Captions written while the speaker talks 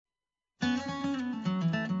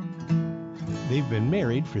They've been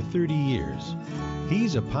married for 30 years.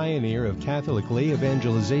 He's a pioneer of Catholic lay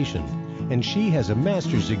evangelization, and she has a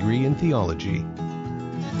master's degree in theology.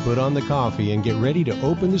 Put on the coffee and get ready to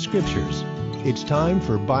open the scriptures. It's time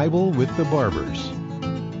for Bible with the Barbers.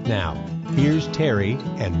 Now, here's Terry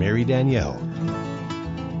and Mary Danielle.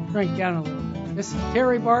 Crank down a little. This is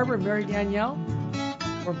Terry Barber and Mary Danielle.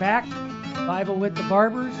 We're back, Bible with the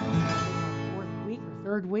Barbers, fourth week or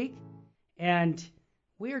third week, and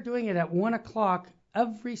we are doing it at 1 o'clock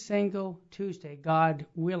every single Tuesday, God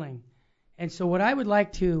willing. And so what I would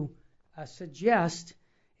like to suggest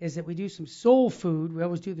is that we do some soul food. We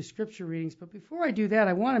always do the scripture readings, but before I do that,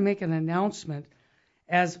 I want to make an announcement.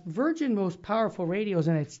 As Virgin Most Powerful Radio is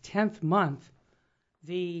in its 10th month,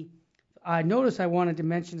 the notice I wanted to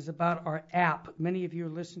mention is about our app. Many of you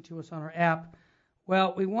listen to us on our app.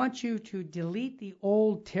 Well, we want you to delete the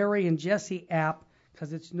old Terry and Jesse app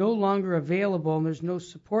because it's no longer available and there's no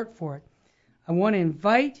support for it. I want to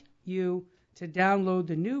invite you to download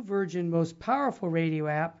the new Virgin Most Powerful Radio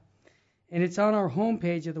app, and it's on our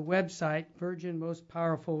homepage of the website,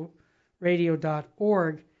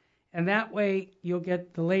 virginmostpowerfulradio.org, and that way you'll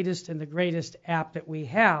get the latest and the greatest app that we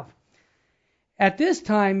have. At this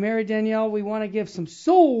time, Mary Danielle, we want to give some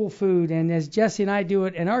soul food, and as Jesse and I do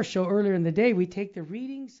it in our show earlier in the day, we take the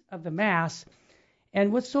readings of the Mass,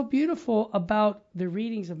 and what's so beautiful about the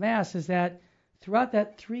readings of Mass is that throughout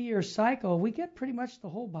that 3-year cycle, we get pretty much the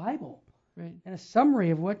whole Bible, right, and a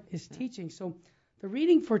summary of what is teaching. So the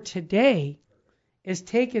reading for today is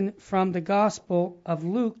taken from the Gospel of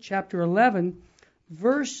Luke, chapter 11,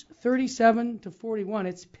 verse 37 to 41.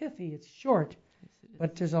 It's pithy, it's short,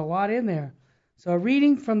 but there's a lot in there. So a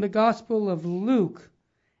reading from the Gospel of Luke.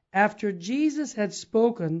 After Jesus had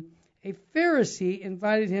spoken, a Pharisee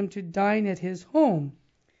invited him to dine at his home.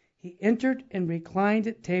 He entered and reclined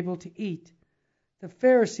at table to eat. The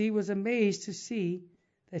Pharisee was amazed to see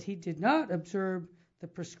that he did not observe the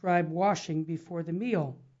prescribed washing before the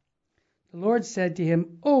meal. The Lord said to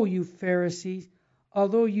him, "O you Pharisees,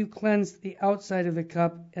 although you cleanse the outside of the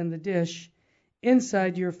cup and the dish,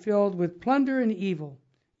 inside you're filled with plunder and evil.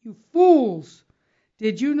 You fools!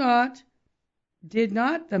 Did not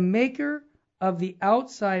the maker of the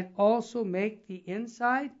outside also make the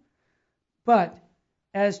inside? But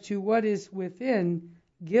as to what is within,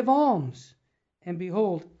 give alms, and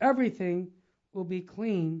behold, everything will be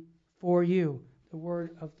clean for you." The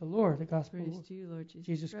word of the Lord, the gospel Praise of to you, Lord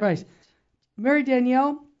Jesus Christ. Mary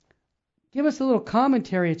Danielle, give us a little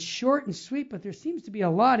commentary. It's short and sweet, but there seems to be a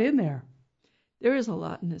lot in there. There is a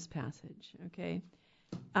lot in this passage, okay?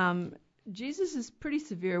 Jesus is pretty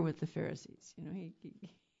severe with the Pharisees. You know,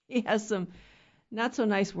 he has some not so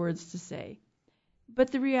nice words to say.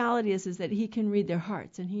 But the reality is that he can read their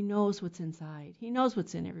hearts, and he knows what's inside. He knows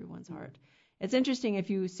what's in everyone's heart. It's interesting, if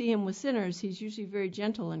you see him with sinners, he's usually very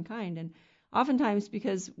gentle and kind. And oftentimes,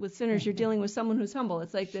 because with sinners, you're dealing with someone who's humble.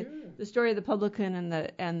 It's like the story of the publican and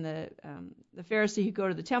the Pharisee who go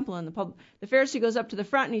to the temple, and the Pharisee goes up to the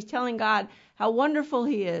front and he's telling God how wonderful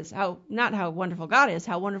he is, not how wonderful God is,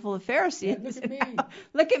 how wonderful the Pharisee is. Look at me.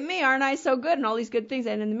 Look at me, aren't I so good, and all these good things.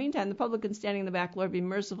 And in the meantime, the publican's standing in the back, "Lord, be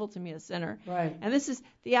merciful to me, a sinner." Right. And this is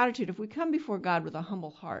the attitude. If we come before God with a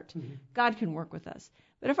humble heart, God can work with us.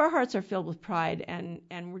 But if our hearts are filled with pride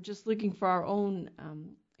and we're just looking for our own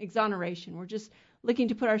exoneration, we're just looking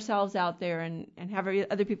to put ourselves out there and have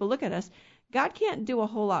other people look at us, God can't do a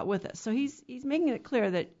whole lot with us. So he's making it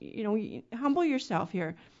clear that, you humble yourself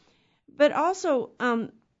here. But also,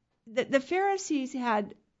 the Pharisees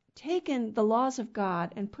had taken the laws of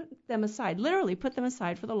God and put them aside, literally put them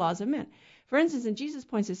aside for the laws of men. For instance, and Jesus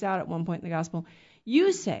points this out at one point in the gospel,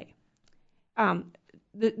 you say,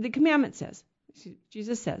 the commandment says,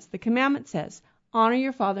 Jesus says, the commandment says, honor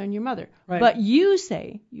your father and your mother. Right. But you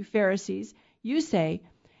say, you Pharisees, you say,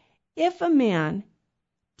 if a man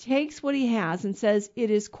takes what he has and says it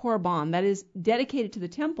is korban, that is dedicated to the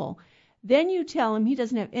temple, then you tell him he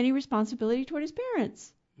doesn't have any responsibility toward his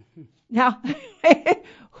parents. Now,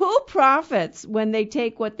 who profits when they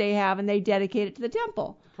take what they have and they dedicate it to the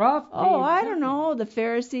temple? I don't know. The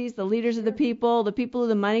Pharisees, the leaders of the people who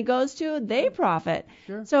the money goes to, they profit.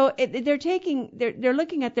 Sure. So they're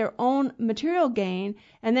looking at their own material gain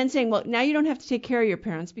and then saying, well, now you don't have to take care of your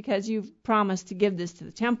parents because you've promised to give this to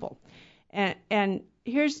the temple. And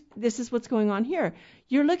this is what's going on here.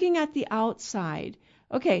 You're looking at the outside.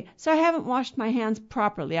 Okay, so I haven't washed my hands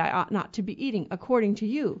properly. I ought not to be eating, according to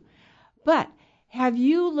you. But have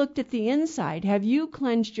you looked at the inside? Have you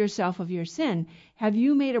cleansed yourself of your sin? Have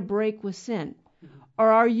you made a break with sin?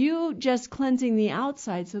 Or are you just cleansing the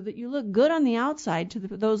outside so that you look good on the outside to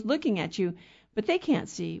those looking at you, but they can't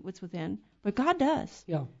see what's within, but God does.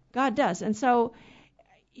 Yeah. God does. And so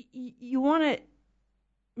you want to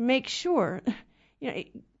make sure,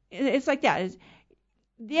 it's like that.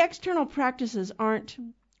 The external practices aren't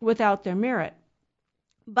without their merit,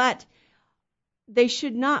 but we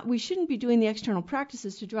shouldn't be doing the external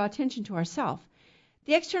practices to draw attention to ourselves.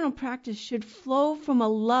 The external practice should flow from a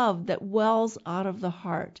love that wells out of the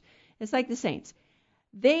heart. It's like the saints.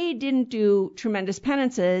 They didn't do tremendous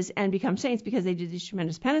penances and become saints because they did these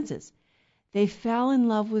tremendous penances. They fell in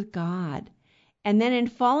love with God. And then in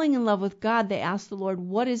falling in love with God, they asked the Lord,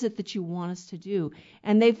 what is it that you want us to do?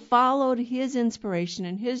 And they followed his inspiration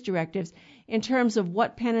and his directives in terms of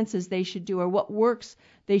what penances they should do or what works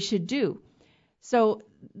they should do. So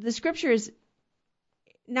the scripture is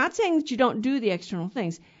not saying that you don't do the external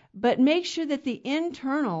things, but make sure that the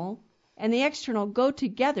internal and the external go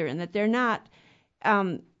together and that they're not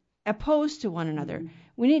opposed to one another.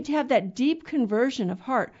 We need to have that deep conversion of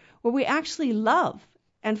heart where we actually love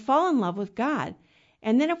and fall in love with God.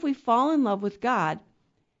 And then if we fall in love with God,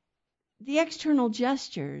 the external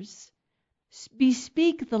gestures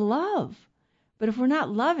bespeak the love. But if we're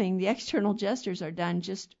not loving, the external gestures are done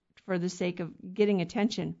just for the sake of getting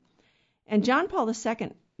attention. And John Paul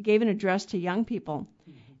II gave an address to young people,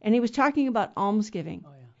 and he was talking about almsgiving.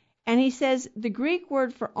 Oh, yeah. And he says the Greek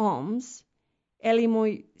word for alms,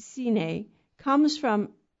 elimoisine, comes from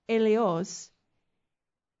eleos,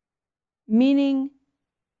 meaning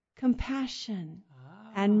compassion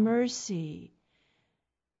and mercy.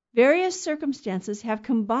 Various circumstances have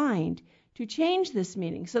combined to change this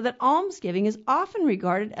meaning so that almsgiving is often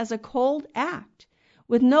regarded as a cold act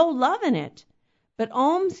with no love in it. But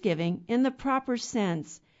almsgiving, in the proper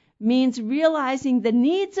sense, means realizing the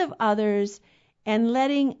needs of others and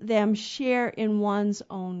letting them share in one's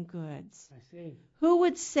own goods. I see. Who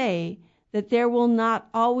would say that there will not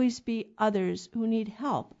always be others who need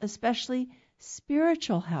help, especially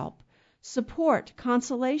spiritual help, support,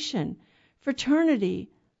 consolation,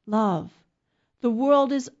 fraternity, love? The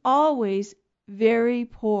world is always very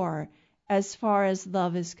poor as far as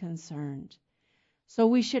love is concerned. So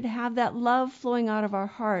we should have that love flowing out of our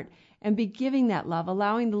heart and be giving that love,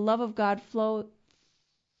 allowing the love of God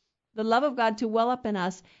to well up in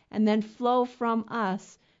us and then flow from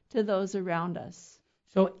us to those around us.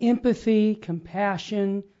 So empathy,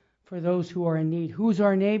 compassion for those who are in need. Who's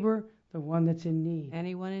our neighbor? The one that's in need.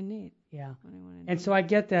 Anyone in need. Yeah. Anyone in need. And so I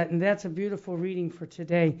get that, and that's a beautiful reading for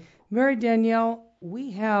today. Mary Danielle,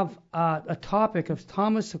 we have a topic of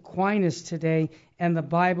Thomas Aquinas today and the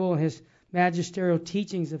Bible and his magisterial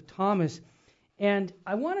teachings of Thomas. And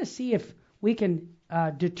I want to see if we can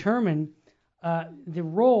determine the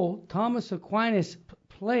role Thomas Aquinas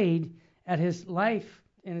played in his life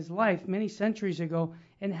many centuries ago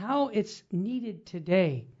and how it's needed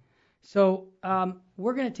today. So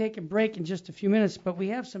we're going to take a break in just a few minutes, but we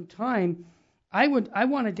have some time. I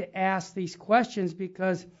wanted to ask these questions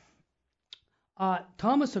because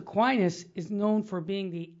Thomas Aquinas is known for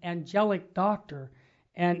being the angelic doctor.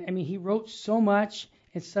 And I mean, he wrote so much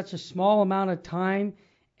in such a small amount of time,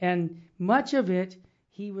 and much of it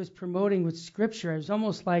he was promoting with Scripture. It was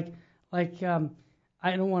almost like I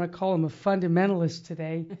don't want to call him a fundamentalist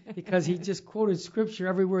today because he just quoted Scripture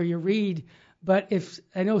everywhere you read. But if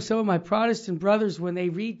I know some of my Protestant brothers, when they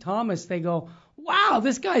read Thomas, they go, "Wow,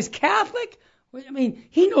 this guy's Catholic? I mean,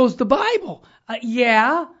 he knows the Bible."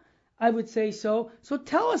 Yeah, I would say so. So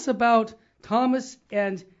tell us about Thomas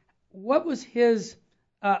and what was his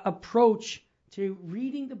approach to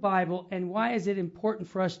reading the Bible, and why is it important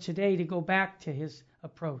for us today to go back to his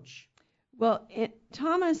approach? Well,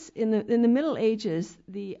 Thomas, in the Middle Ages,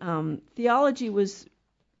 the theology was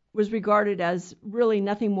regarded as really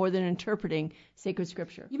nothing more than interpreting sacred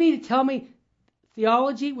Scripture. You mean to tell me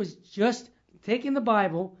theology was just taking the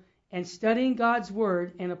Bible and studying God's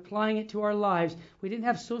Word and applying it to our lives? We didn't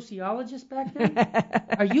have sociologists back then?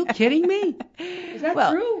 Are you kidding me? Is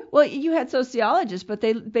that true? Well, you had sociologists, but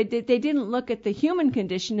they didn't look at the human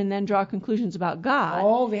condition and then draw conclusions about God.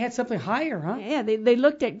 Oh, they had something higher, huh? Yeah, they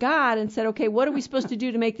looked at God and said, okay, what are we supposed to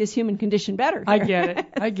do to make this human condition better here?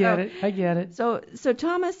 I get it. So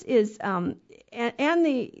Thomas is, and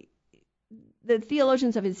the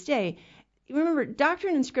theologians of his day, remember,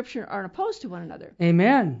 doctrine and Scripture aren't opposed to one another.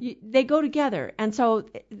 Amen. They go together. And so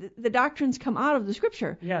the doctrines come out of the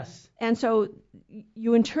Scripture. Yes. And so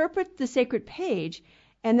you interpret the sacred page,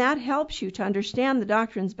 and that helps you to understand the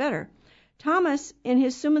doctrines better. Thomas, in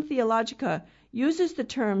his Summa Theologica, uses the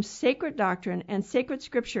terms sacred doctrine and sacred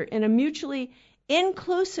Scripture in a mutually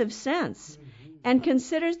inclusive sense and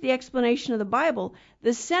considers the explanation of the Bible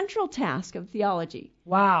the central task of theology.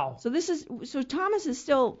 Wow. So Thomas is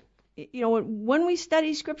still... when we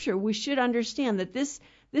study Scripture, we should understand that this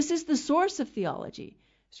This is the source of theology,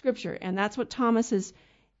 Scripture, and that's what Thomas is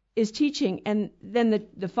teaching. And then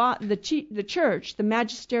the church, the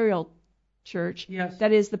magisterial church, Yes.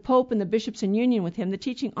 that is the Pope and the bishops in union with him, the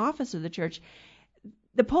teaching office of the church.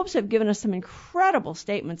 The popes have given us some incredible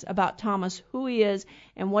statements about Thomas, who he is,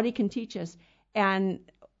 and what he can teach us. And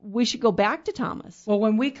we should go back to Thomas. Well,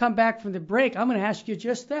 when we come back from the break, I'm going to ask you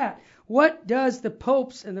just that. What does the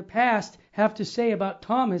popes in the past have to say about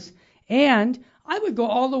Thomas? And I would go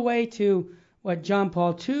all the way to John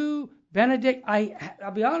Paul II, Benedict.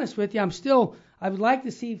 I'll be honest with you, I would like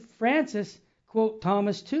to see Francis quote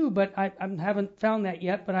Thomas too, but I haven't found that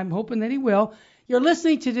yet. But I'm hoping that he will. You're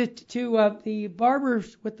listening to the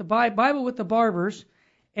Barbers with the Bible with the Barbers,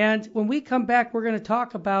 and when we come back, we're going to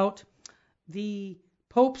talk about the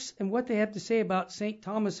popes and what they have to say about St.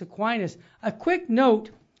 Thomas Aquinas. A quick note,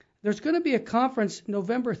 there's going to be a conference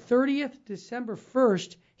November 30th, December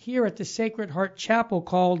 1st here at the Sacred Heart Chapel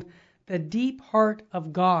called The Deep Heart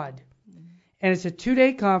of God. And it's a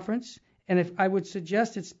 2-day conference, and if I would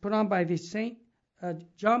suggest it's put on by the St.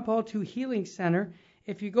 John Paul II Healing Center.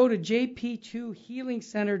 If you go to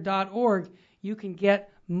jp2healingcenter.org, you can get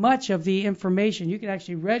much of the information. You can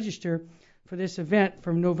actually register for this event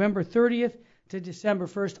from November 30th to December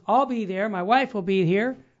 1st. I'll be there. My wife will be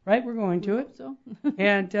here, right? We're going to it. So.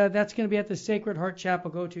 And that's going to be at the Sacred Heart Chapel.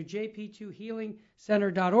 Go to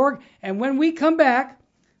jp2healingcenter.org. And when we come back,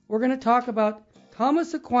 we're going to talk about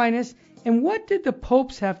Thomas Aquinas and what did the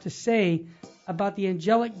popes have to say about the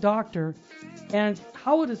angelic doctor and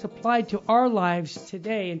how it is applied to our lives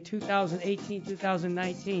today in 2018,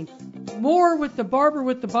 2019. More with the Barber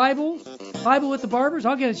with the Bible with the Barbers.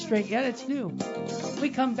 I'll get it straight yet. It's new. When we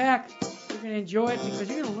come back, you're going to enjoy it because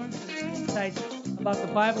you're going to learn some insights about the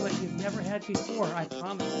Bible that you've never had before, I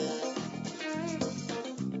promise.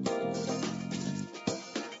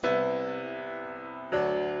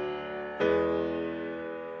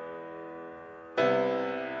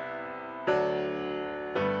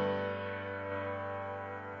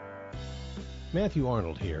 Matthew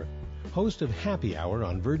Arnold here, host of Happy Hour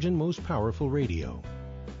on Virgin Most Powerful Radio.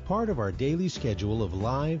 Part of our daily schedule of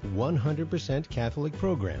live 100% Catholic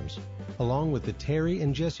programs, along with the Terry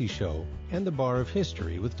and Jesse Show and the Bar of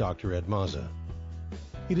History with Dr. Ed Mazza.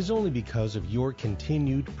 It is only because of your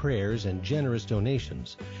continued prayers and generous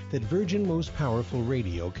donations that Virgin Most Powerful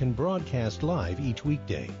Radio can broadcast live each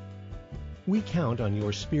weekday. We count on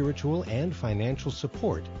your spiritual and financial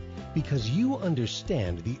support because you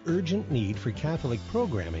understand the urgent need for Catholic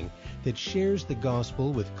programming that shares the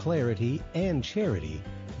gospel with clarity and charity,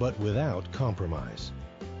 but without compromise.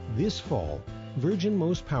 This fall, Virgin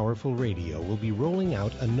Most Powerful Radio will be rolling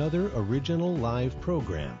out another original live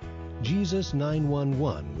program, Jesus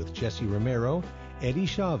 911 with Jesse Romero, Eddie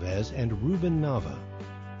Chavez, and Ruben Nava.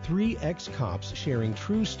 3 ex-cops sharing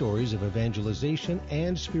true stories of evangelization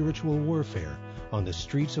and spiritual warfare on the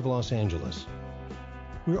streets of Los Angeles.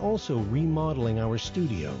 We're also remodeling our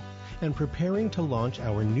studio and preparing to launch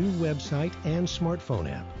our new website and smartphone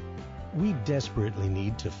app. We desperately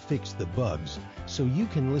need to fix the bugs so you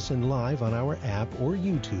can listen live on our app or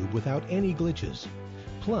YouTube without any glitches.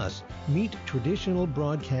 Plus, meet traditional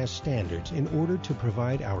broadcast standards in order to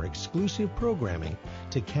provide our exclusive programming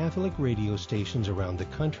to Catholic radio stations around the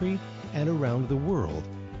country and around the world,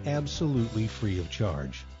 absolutely free of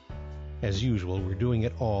charge. As usual, we're doing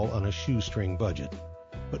it all on a shoestring budget,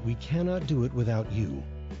 but we cannot do it without you.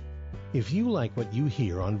 If you like what you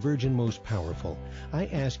hear on Virgin Most Powerful, I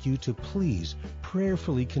ask you to please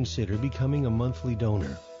prayerfully consider becoming a monthly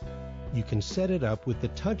donor. You can set it up with the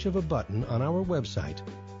touch of a button on our website,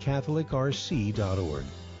 catholicrc.org.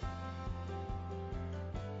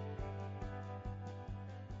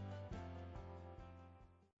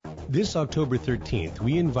 This October 13th,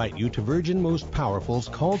 we invite you to Virgin Most Powerful's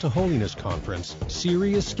Call to Holiness Conference,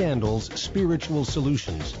 Serious Scandals, Spiritual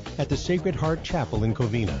Solutions, at the Sacred Heart Chapel in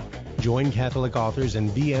Covina. Join Catholic authors and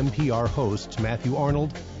VMPR hosts Matthew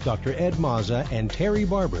Arnold, Dr. Ed Mazza, and Terry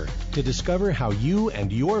Barber to discover how you and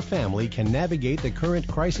your family can navigate the current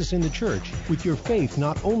crisis in the Church with your faith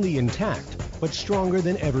not only intact, but stronger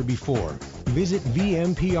than ever before. Visit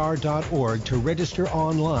vmpr.org to register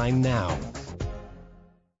online now.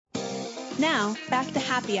 Now, back to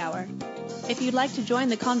Happy Hour. If you'd like to join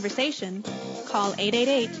the conversation, call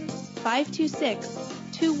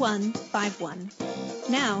 888-526-2151.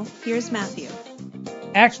 Now, here's Matthew.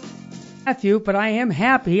 Actually, Matthew, but I am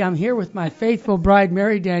happy. I'm here with my faithful bride,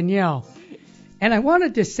 Mary Danielle. And I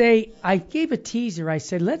wanted to say, I gave a teaser. I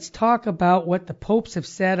said, let's talk about what the popes have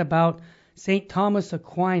said about St. Thomas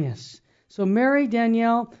Aquinas. So, Mary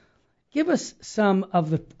Danielle, give us some of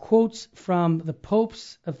the quotes from the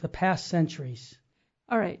popes of the past centuries.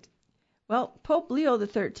 All right. Well, Pope Leo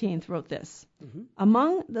XIII wrote this. Mhm.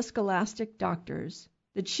 Among the scholastic doctors,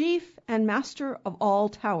 the chief and master of all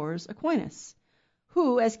towers, Aquinas,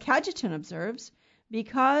 who, as Cajetan observes,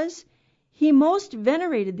 because he most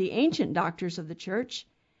venerated the ancient doctors of the Church,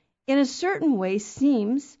 in a certain way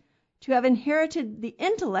seems to have inherited the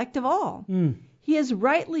intellect of all. He is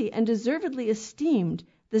rightly and deservedly esteemed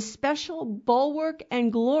the special bulwark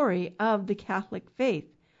and glory of the Catholic faith.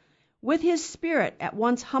 With his spirit at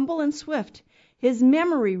once humble and swift, his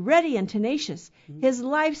memory ready and tenacious, his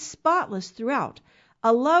life spotless throughout,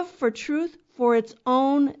 a love for truth for its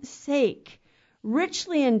own sake,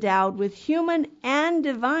 richly endowed with human and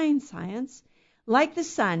divine science, like the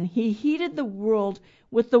sun, he heated the world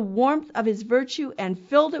with the warmth of his virtue and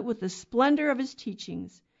filled it with the splendor of his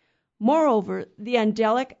teachings. Moreover, the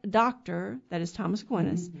angelic doctor, that is Thomas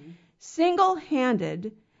Aquinas,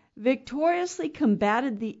 single-handed, victoriously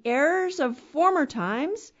combated the errors of former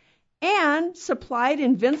times and supplied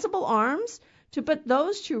invincible arms to put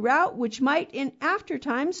those to rout which might in after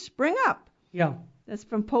times spring up. Yeah. That's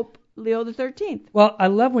from Pope Leo XIII. Well, I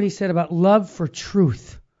love what he said about love for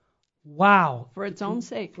truth. Wow. For its own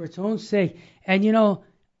sake. For its own sake. And you know,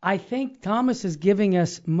 I think Thomas is giving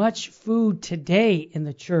us much food today in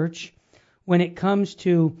the church when it comes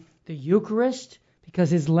to the Eucharist, because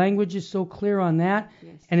his language is so clear on that,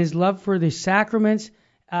 Yes. and his love for the sacraments.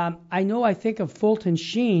 I think of Fulton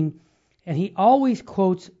Sheen, and he always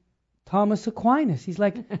quotes Thomas Aquinas. He's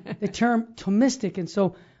like the term Thomistic. And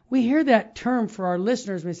so we hear that term for our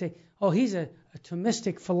listeners when they say, oh, he's a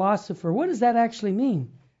Thomistic philosopher. What does that actually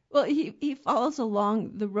mean? Well, he follows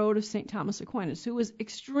along the road of St. Thomas Aquinas, who was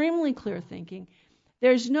extremely clear thinking.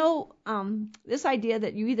 There's no this idea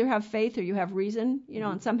that you either have faith or you have reason,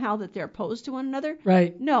 and somehow that they're opposed to one another.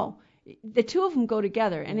 Right. No, the two of them go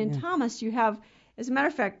together. And in Thomas, you have, as a matter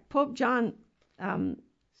of fact, Pope John,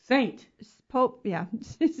 Saint.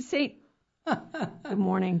 Saint. Good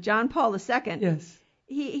morning, John Paul II. Yes.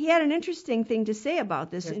 He had an interesting thing to say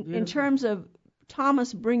about this in terms of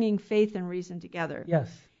Thomas bringing faith and reason together. Yes.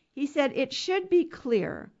 He said, it should be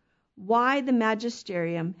clear why the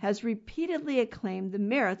magisterium has repeatedly acclaimed the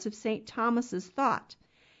merits of St. Thomas's thought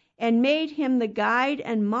and made him the guide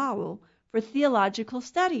and model for theological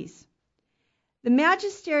studies. The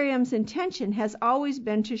magisterium's intention has always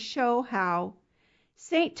been to show how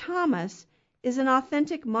St. Thomas is an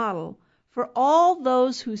authentic model for all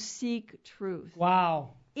those who seek truth.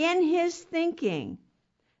 Wow. In his thinking,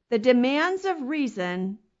 the demands of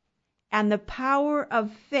reason and the power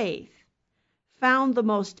of faith found the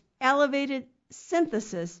most elevated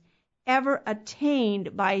synthesis ever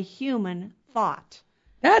attained by human thought.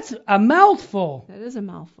 That's a mouthful. That is a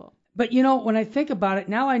mouthful. But when I think about it,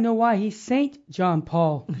 now I know why he's Saint John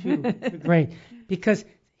Paul II, the Great, because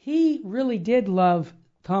he really did love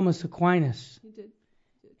Thomas Aquinas. He did.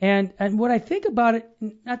 And what I think about it,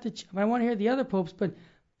 I want to hear the other popes, but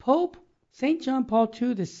Pope St. John Paul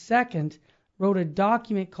II wrote a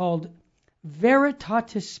document called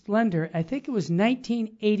Veritatis Splendor. I think it was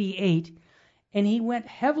 1988, and he went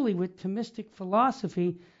heavily with Thomistic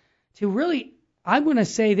philosophy to really, I'm going to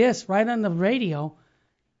say this right on the radio,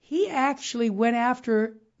 he actually went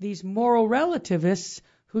after these moral relativists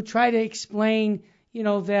who try to explain,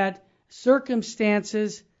 that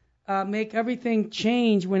circumstances make everything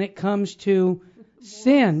change when it comes to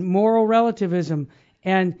sin, moral relativism.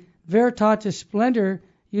 And Veritatis Splendor,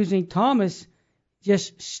 using Thomas,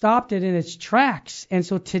 just stopped it in its tracks. And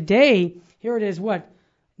so today, here it is,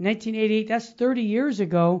 1988, that's 30 years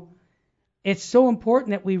ago. It's so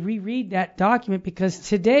important that we reread that document, because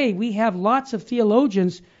today we have lots of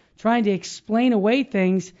theologians trying to explain away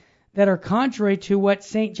things that are contrary to what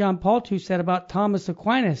St. John Paul II said about Thomas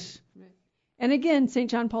Aquinas. And again, St.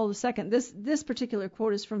 John Paul II, this particular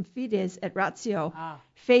quote is from Fides et Ratio,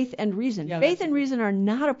 faith and reason. Yeah, faith and reason are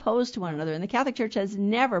not opposed to one another, and the Catholic Church has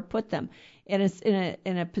never put them in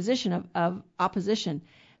a position of opposition.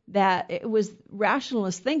 That it was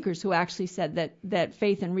rationalist thinkers who actually said that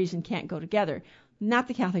faith and reason can't go together. Not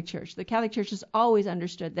the Catholic Church. The Catholic Church has always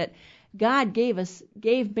understood that God gave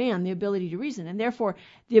man the ability to reason, and therefore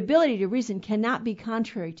the ability to reason cannot be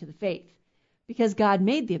contrary to the faith. Because God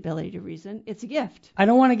made the ability to reason, it's a gift. I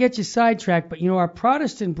don't want to get you sidetracked, but our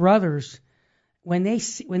Protestant brothers, when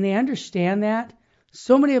they understand that,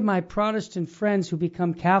 so many of my Protestant friends who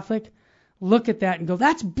become Catholic look at that and go,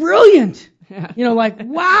 "That's brilliant!" Like,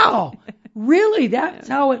 wow, really? That's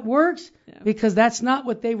how it works? Yeah. Because that's not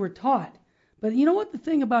what they were taught. But you know what the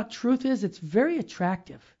thing about truth is? It's very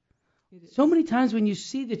attractive. So many times when you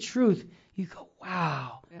see the truth, you go,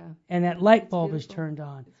 "Wow!" Yeah. And that light bulb is turned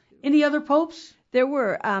on. Any other popes? There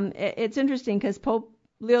were. It's interesting because Pope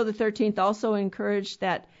Leo XIII also encouraged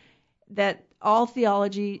that all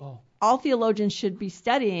theologians should be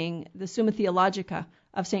studying the Summa Theologica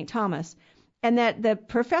of St. Thomas, and that the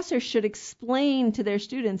professors should explain to their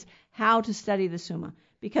students how to study the Summa,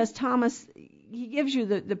 because Thomas, he gives you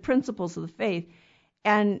the principles of the faith,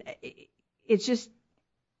 and it's just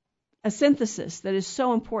a synthesis that is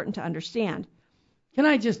so important to understand. Can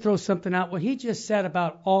I just throw something out? What he just said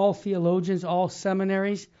about all theologians, all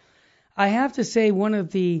seminaries, I have to say one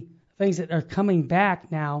of the things that are coming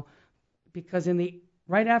back now, because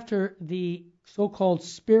right after the so-called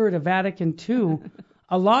Spirit of Vatican II,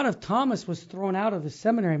 a lot of Thomas was thrown out of the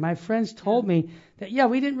seminary. My friends told me that,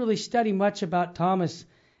 we didn't really study much about Thomas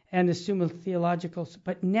and the Summa Theologica,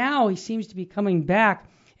 but now he seems to be coming back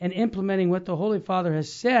and implementing what the Holy Father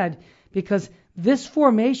has said, because this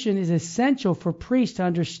formation is essential for priests to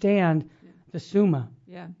understand the Summa.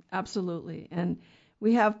 Yeah, absolutely. And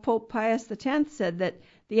we have Pope Pius X said that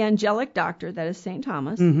the angelic doctor, that is St.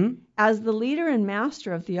 Thomas, as the leader and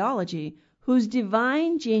master of theology, whose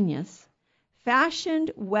divine genius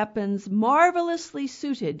fashioned weapons marvelously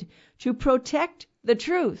suited to protect the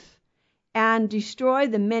truth and destroy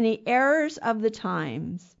the many errors of the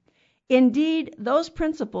times. Indeed, those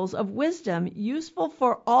principles of wisdom useful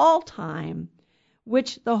for all time,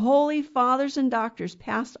 which the holy fathers and doctors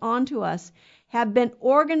passed on to us, have been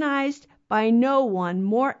organized by no one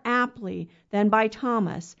more aptly than by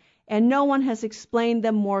Thomas, and no one has explained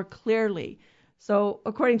them more clearly. So,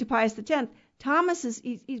 according to Pius X, Thomas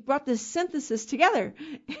he's brought this synthesis together.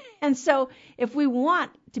 And so if we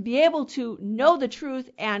want to be able to know the truth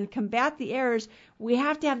and combat the errors, we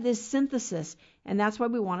have to have this synthesis. And that's why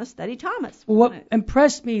we want to study Thomas. What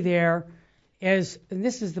impressed me there is, and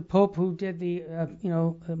this is the Pope who did the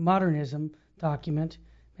modernism document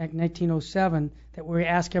back in 1907, that we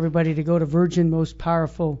ask everybody to go to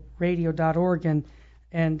virginmostpowerfulradio.org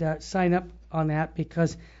and sign up on that,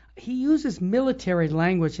 because he uses military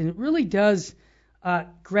language, and it really does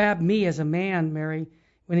grab me as a man, Mary,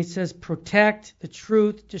 when he says protect the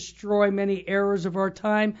truth, destroy many errors of our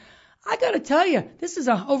time. I got to tell you, this is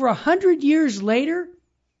over 100 years later,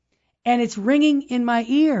 and it's ringing in my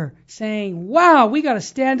ear saying, wow, we got to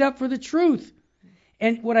stand up for the truth.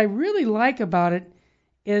 And what I really like about it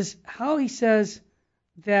is how he says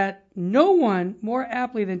that no one more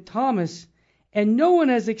aptly than Thomas, and no one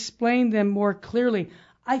has explained them more clearly.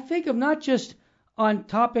 I think of not just on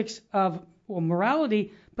topics of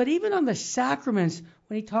morality, but even on the sacraments,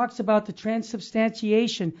 when he talks about the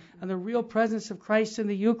transubstantiation and the real presence of Christ in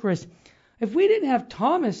the Eucharist. If we didn't have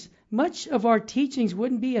Thomas, much of our teachings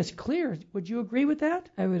wouldn't be as clear. Would you agree with that?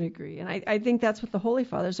 I would agree. And I think that's what the Holy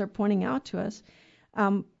Fathers are pointing out to us.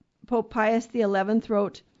 Pope Pius XI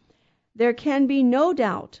wrote, "There can be no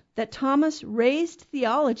doubt that Thomas raised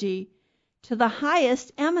theology to the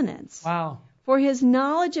highest eminence. Wow. For his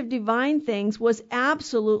knowledge of divine things was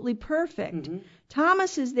absolutely perfect.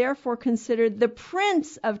 Thomas is therefore considered the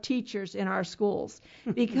prince of teachers in our schools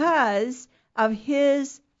because of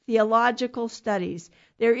his theological studies.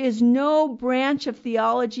 There is no branch of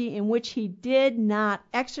theology in which he did not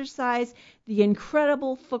exercise the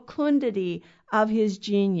incredible fecundity of his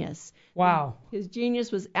genius." Wow. His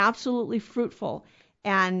genius was absolutely fruitful.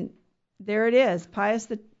 And there it is, Pius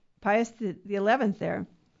the 11th there.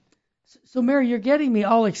 So, Mary, you're getting me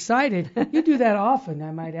all excited. You do that often,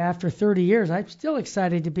 I might, after 30 years. I'm still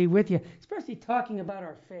excited to be with you, especially talking about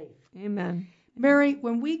our faith. Amen. Mary,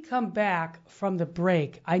 when we come back from the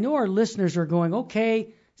break, I know our listeners are going,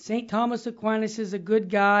 okay, St. Thomas Aquinas is a good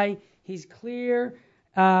guy. He's clear.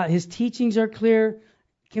 His teachings are clear.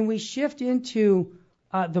 Can we shift into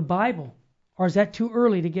the Bible? Or is that too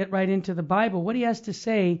early to get right into the Bible? What he has to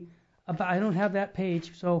say about, I don't have that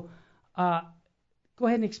page, so go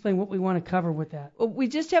ahead and explain what we want to cover with that. Well, we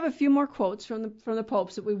just have a few more quotes from the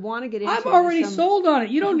popes that we want to get into. I'm already sold on it.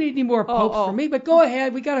 You don't need any more popes from me, but go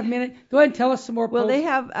ahead. We got a minute. Go ahead and tell us some more popes. Well, they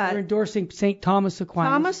have They're endorsing St. Thomas Aquinas.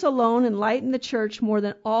 Thomas alone enlightened the church more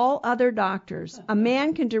than all other doctors. A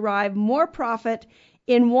man can derive more profit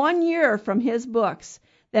in 1 year from his books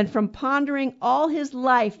than from pondering all his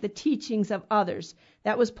life the teachings of others.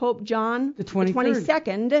 That was Pope John the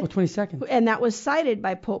 22nd. Oh, 22nd. And that was cited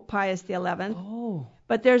by Pope Pius XI. Oh.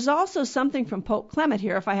 But there's also something from Pope Clement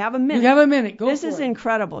here, if I have a minute. You have a minute. Go for it. This is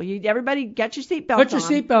incredible. Everybody get your seatbelts on. Put your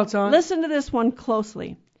seatbelts on. Listen to this one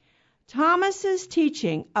closely. Thomas's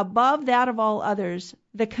teaching, above that of all others,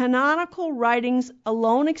 the canonical writings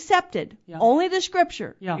alone excepted, only the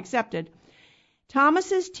scripture accepted,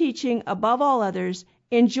 Thomas's teaching, above all others,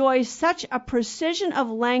 enjoys such a precision of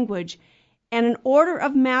language and an order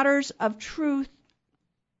of matters of truth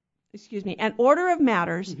an order of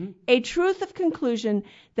matters, a truth of conclusion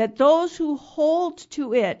that those who hold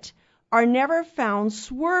to it are never found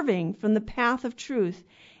swerving from the path of truth,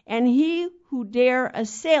 and he who dare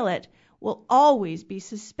assail it will always be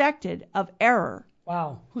suspected of error.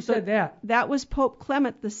 Wow. Who said that? That was Pope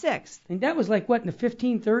Clement VI. And that was like, what, in the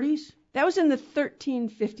 1530s? That was in the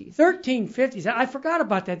 1350s. 1350s. I forgot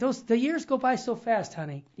about that. The years go by so fast,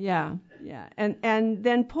 honey. Yeah. And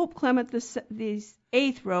then Pope Clement the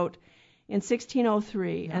Eighth wrote in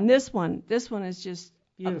 1603, and this one is just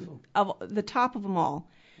beautiful. Of the top of them all.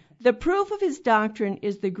 The proof of his doctrine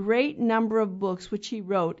is the great number of books which he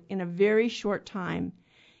wrote in a very short time.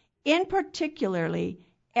 In particularly,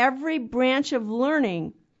 every branch of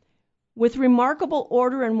learning with remarkable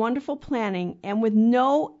order and wonderful planning, and with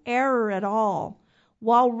no error at all.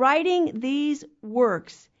 While writing these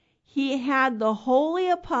works, he had the holy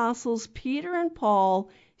apostles Peter and Paul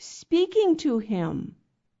speaking to him.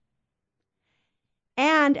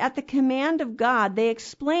 And at the command of God, they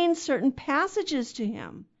explained certain passages to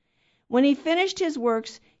him. When he finished his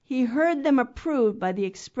works, he heard them approved by the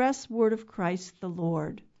express word of Christ the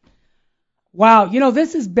Lord. Wow,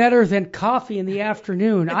 this is better than coffee in the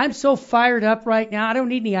afternoon. I'm so fired up right now. I don't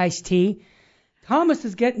need any iced tea. Thomas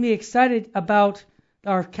is getting me excited about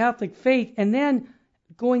our Catholic faith, and then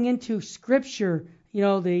going into Scripture,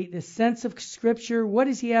 the sense of Scripture. What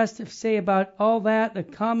does he have to say about all that, the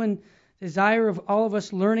common desire of all of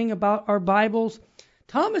us learning about our Bibles?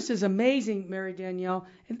 Thomas is amazing, Mary Danielle.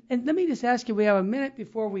 And let me just ask you, we have a minute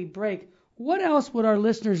before we break. What else would our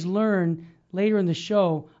listeners learn later in the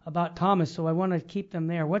show about Thomas? So I want to keep them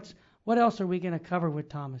there. What else are we going to cover with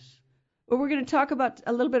Thomas? Well, we're going to talk a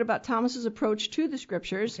little bit about Thomas's approach to the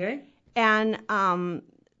Scriptures. Okay. And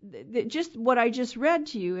just what I just read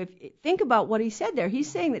to you, think about what he said there. He's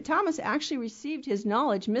saying that Thomas actually received his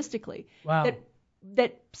knowledge mystically. Wow.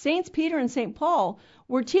 That Saints Peter and St. Paul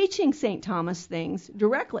were teaching St. Thomas things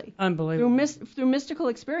directly. Unbelievable. Through mystical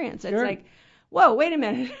experience. It's Sure. like, whoa, wait a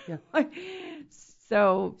minute. Yeah.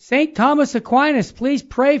 So St. Thomas Aquinas, please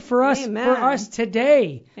pray for us. Amen. For us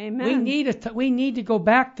today. Amen. We need to go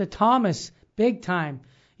back to Thomas big time.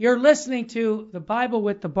 You're listening to the Bible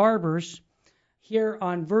with the Barbers here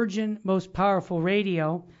on Virgin Most Powerful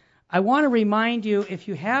Radio. I want to remind you, if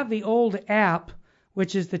you have the old app,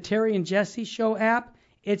 which is the Terry and Jesse Show app,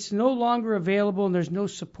 it's no longer available and there's no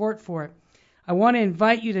support for it. I want to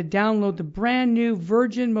invite you to download the brand new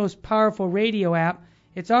Virgin Most Powerful Radio app.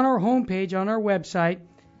 It's on our homepage, on our website,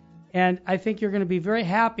 and I think you're going to be very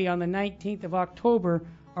happy on the 19th of October,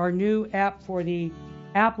 our new app for the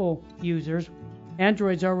Apple users.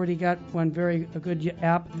 Android's already got a good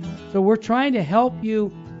app. So we're trying to help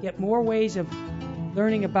you get more ways of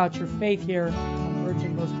learning about your faith here on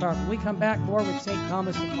Virgin Most Powerful. We come back more with St.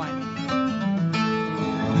 Thomas Aquinas.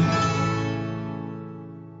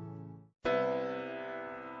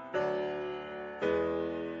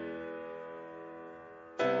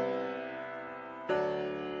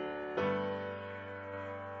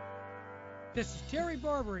 This is Terry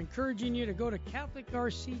Barber encouraging you to go to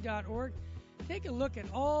CatholicRC.org. Take a look at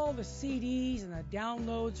all the CDs and the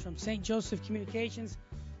downloads from St. Joseph Communications.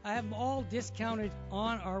 I have them all discounted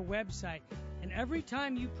on our website. And every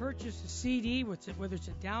time you purchase a CD, whether it's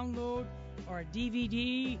a download or a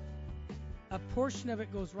DVD, a portion of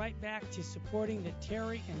it goes right back to supporting the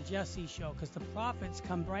Terry and Jesse Show, because the profits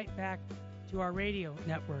come right back to our radio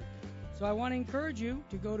network. So I want to encourage you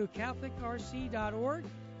to go to CatholicRC.org.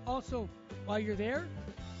 Also, while you're there,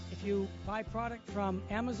 if you buy product from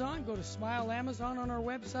Amazon, go to Smile Amazon on our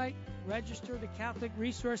website, register the Catholic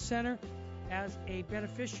Resource Center as a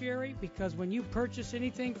beneficiary, because when you purchase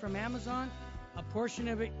anything from Amazon, a portion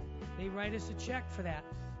of it, they write us a check for that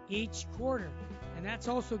each quarter. And that's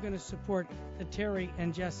also going to support the Terry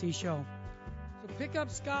and Jesse Show. So pick up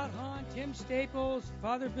Scott Hahn, Tim Staples,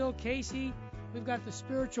 Father Bill Casey. We've got the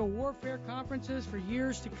Spiritual Warfare Conferences for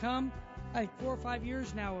years to come. I think 4 or 5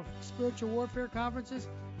 years now of Spiritual Warfare Conferences.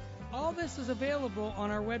 All this is available on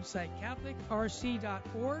our website,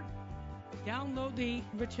 CatholicRC.org. Download the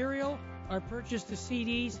material or purchase the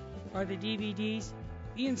CDs or the DVDs.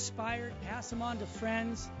 Be inspired. Pass them on to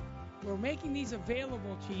friends. We're making these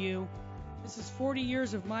available to you. This is 40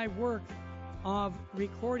 years of my work of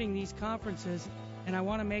recording these conferences, and I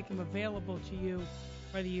want to make them available to you,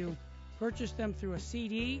 whether you purchase them through a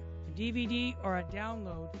CD, a DVD, or a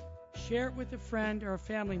download. Share it with a friend or a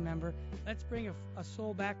family member. Let's bring a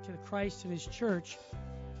soul back to Christ and His church.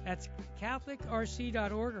 That's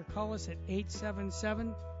CatholicRC.org, or call us at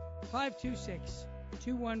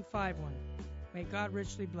 877-526-2151. May God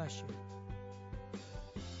richly bless you.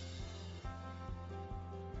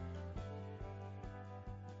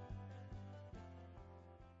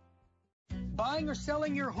 Buying or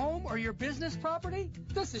selling your home or your business property?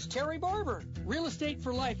 This is Terry Barber. Real Estate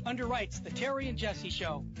for Life underwrites the Terry and Jesse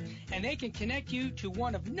Show. And they can connect you to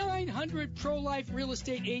one of 900 pro-life real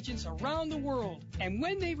estate agents around the world. And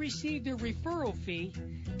when they receive their referral fee,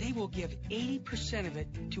 they will give 80% of it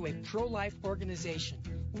to a pro-life organization.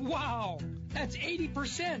 Wow! That's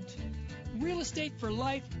 80%!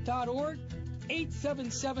 realestateforlife.org,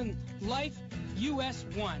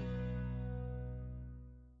 877-LIFE-US1.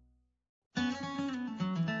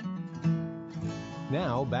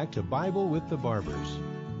 Now back to Bible with the Barbers.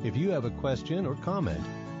 If you have a question or comment,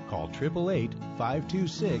 call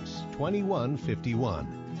 888-526-2151.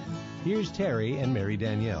 Here's Terry and Mary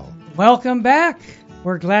Danielle. Welcome back.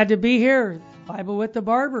 We're glad to be here. Bible with the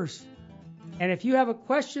Barbers. And if you have a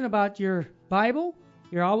question about your Bible,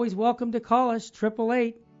 you're always welcome to call us,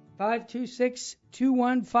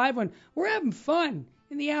 888-526-2151. We're having fun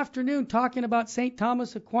in the afternoon talking about St.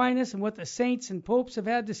 Thomas Aquinas and what the saints and popes have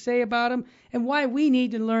had to say about him and why we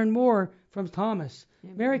need to learn more from Thomas.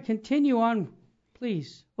 Amen. Mary, continue on,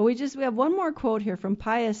 please. Well, we have one more quote here from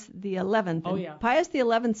Pius XI. Oh, yeah. Pius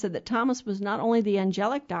XI said that Thomas was not only the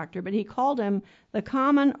angelic doctor, but he called him the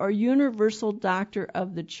common or universal doctor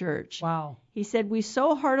of the church. Wow. He said, "We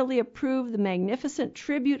so heartily approve the magnificent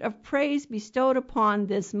tribute of praise bestowed upon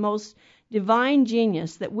this most divine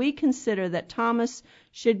genius that we consider that Thomas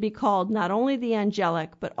should be called not only the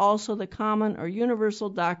angelic, but also the common or universal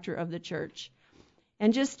doctor of the church."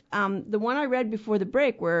 And just the one I read before the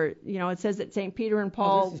break, where it says that St. Peter and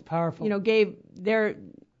Paul, this is powerful.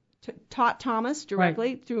 Taught Thomas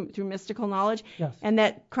directly through mystical knowledge, yes. And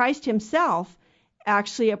that Christ Himself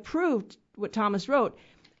actually approved what Thomas wrote.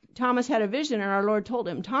 Thomas had a vision, and our Lord told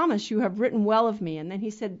him, "Thomas, you have written well of me." And then He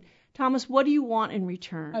said, "Thomas, what do you want in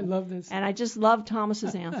return?" I love this. And I just love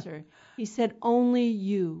Thomas's answer. He said, "Only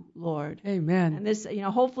you, Lord." Amen. And this,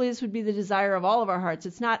 hopefully this would be the desire of all of our hearts.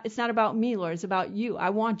 It's not about me, Lord. It's about you. I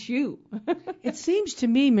want you. It seems to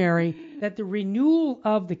me, Mary, that the renewal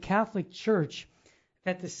of the Catholic Church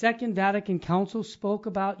that the Second Vatican Council spoke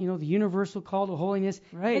about, the universal call to holiness,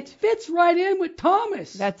 right. It fits right in with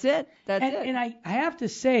Thomas. That's it. And I have to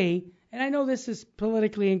say, and I know this is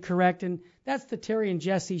politically incorrect, and that's the Terry and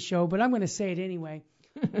Jesse show, but I'm going to say it anyway.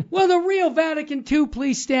 Will the real Vatican II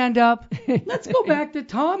please stand up? Let's go back to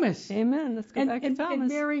Thomas. Amen. Let's go back to Thomas. And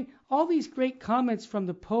Mary, all these great comments from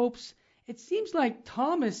the popes, it seems like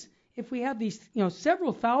Thomas, if we have these,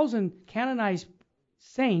 several thousand canonized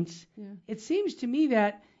saints, It seems to me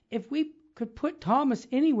that if we could put Thomas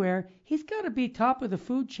anywhere, he's got to be top of the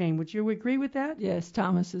food chain. Would you agree with that? Yes,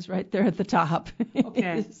 Thomas is right there at the top.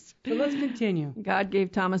 Okay, so let's continue. God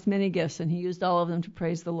gave Thomas many gifts, and He used all of them to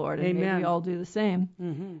praise the Lord, and Amen. May we all do the same.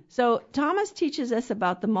 Mm-hmm. So Thomas teaches us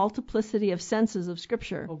about the multiplicity of senses of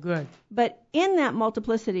Scripture. Oh, good. But in that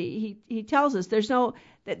multiplicity, he tells us there's no.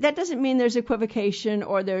 That doesn't mean there's equivocation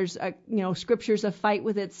or there's Scripture's a fight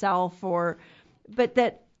with itself, but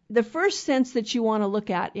that the first sense that you want to look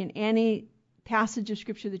at in any passage of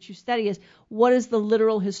Scripture that you study is what is the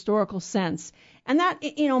literal historical sense. And that,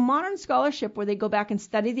 modern scholarship where they go back and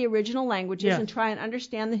study the original languages and try and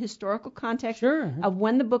understand the historical context of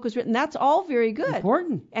when the book was written, that's all very good.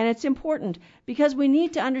 Important. And it's important because we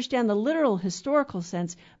need to understand the literal historical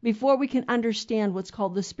sense before we can understand what's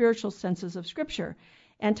called the spiritual senses of Scripture.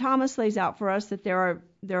 And Thomas lays out for us that there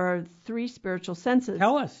are three spiritual senses.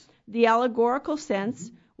 Tell us. The allegorical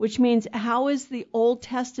sense, which means how is the Old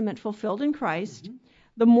Testament fulfilled in Christ?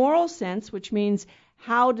 The moral sense, which means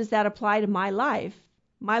how does that apply to my life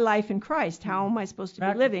in Christ? How am I supposed to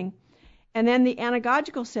be living? And then the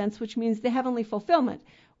anagogical sense, which means the heavenly fulfillment.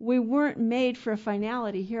 We weren't made for a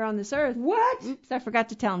finality here on this earth. What? Oops, I forgot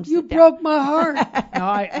to tell him. You broke my heart. No,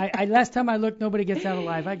 I last time I looked, nobody gets out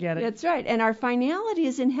alive. I get it. That's right. And our finality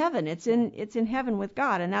is in heaven. It's in heaven with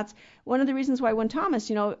God. And that's one of the reasons why when Thomas,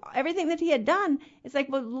 everything that he had done, it's like,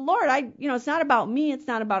 well, Lord, it's not about me. It's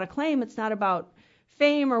not about acclaim. It's not about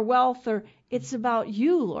fame or wealth it's about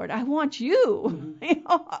you, Lord. I want you.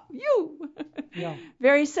 You. Yeah.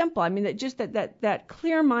 Very simple. I mean, that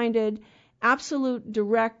clear-minded, absolute,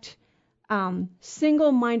 direct,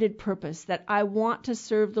 single-minded purpose that I want to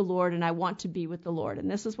serve the Lord and I want to be with the Lord.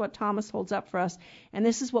 And this is what Thomas holds up for us. And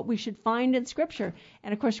this is what we should find in Scripture.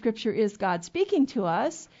 And, of course, Scripture is God speaking to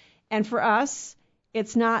us. And for us,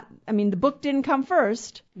 it's not, the book didn't come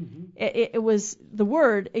first. Mm-hmm. It was, the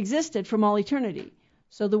Word existed from all eternity.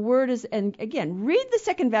 So the Word is, and again, read the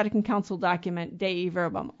Second Vatican Council document, Dei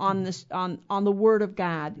Verbum, on this, on the Word of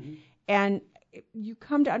God. Mm-hmm. And you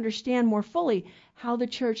come to understand more fully how the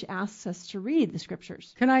Church asks us to read the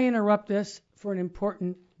Scriptures. Can I interrupt this for an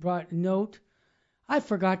important note? I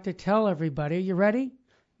forgot to tell everybody. You ready?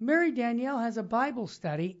 Mary Danielle has a Bible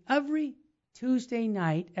study every Tuesday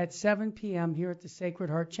night at 7 p.m. here at the Sacred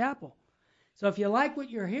Heart Chapel. So if you like what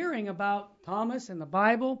you're hearing about Thomas and the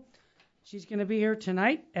Bible, she's going to be here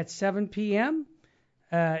tonight at 7 p.m.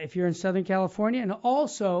 If you're in Southern California. And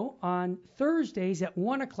also on Thursdays at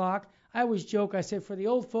 1 o'clock, I always joke, I say, for the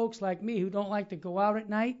old folks like me who don't like to go out at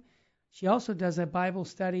night, she also does a Bible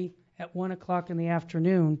study at 1 o'clock in the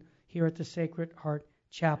afternoon here at the Sacred Heart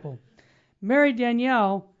Chapel. Mary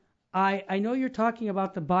Danielle, I know you're talking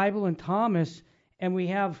about the Bible and Thomas, and we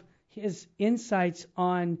have his insights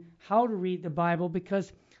on how to read the Bible,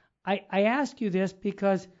 because I ask you this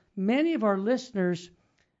because many of our listeners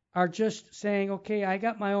are just saying, okay, I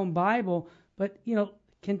got my own Bible, but,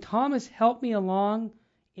 can Thomas help me along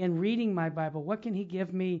in reading my Bible? What can he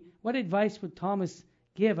give me? What advice would Thomas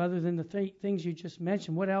give other than the things you just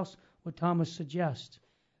mentioned? What else would Thomas suggest?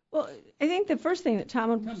 Well, I think the first thing that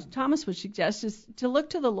Thomas would suggest is to look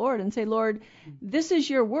to the Lord and say, Lord, this is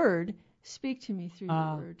your word. Speak to me through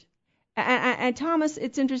your word. And Thomas,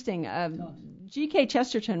 it's interesting. G.K.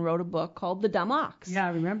 Chesterton wrote a book called The Dumb Ox. Yeah, I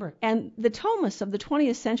remember. And the Thomists of the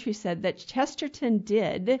 20th century said that Chesterton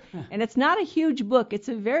did, and it's not a huge book, it's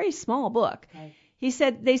a very small book. Right.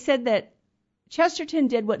 They said that Chesterton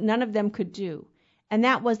did what none of them could do, and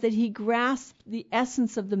that was that he grasped the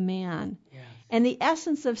essence of the man. Yes. And the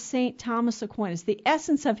essence of St. Thomas Aquinas, the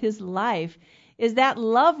essence of his life, is that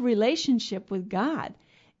love relationship with God.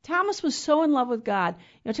 Thomas was so in love with God.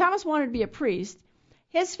 Thomas wanted to be a priest.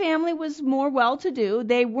 His family was more well-to-do.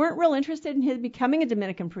 They weren't real interested in him becoming a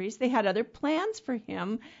Dominican priest. They had other plans for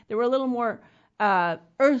him. They were a little more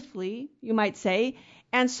earthly, you might say.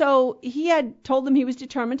 And so he had told them he was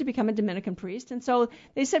determined to become a Dominican priest. And so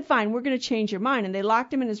they said, fine, we're going to change your mind. And they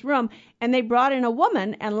locked him in his room, and they brought in a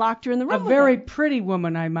woman and locked her in the room. A very pretty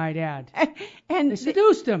woman, I might add. And they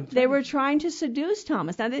seduced him. They were trying to seduce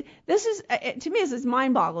Thomas. Now, this is, to me, this is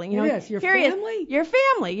mind-boggling. It is. Your family? Your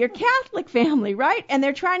family, your Catholic family, right? And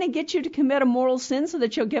they're trying to get you to commit a mortal sin so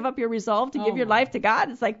that you'll give up your resolve to give your life to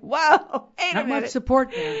God. It's like, whoa, wait a minute. Not much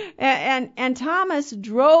support there. And Thomas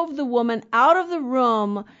drove the woman out of the room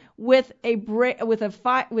with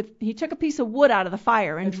he took a piece of wood out of the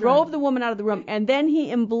fire and drove the woman out of the room, and then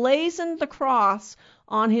he emblazoned the cross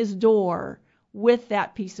on his door with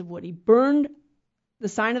that piece of wood. He burned the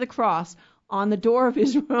sign of the cross on the door of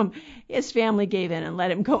his room. His family gave in and let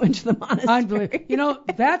him go into the monastery.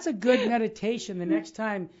 That's a good meditation the next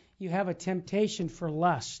time you have a temptation for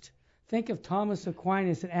lust. Think of Thomas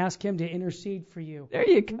Aquinas and ask him to intercede for you. There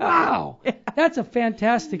you go. Wow. Yeah. That's a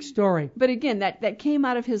fantastic story. But again, that came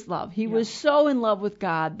out of his love. He was so in love with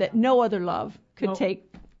God that no other love could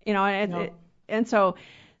take, and so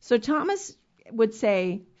Thomas would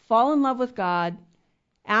say, fall in love with God,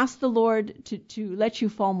 ask the Lord to let you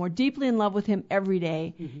fall more deeply in love with him every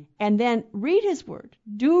day, and then read his word.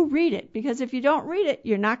 Do read it, because if you don't read it,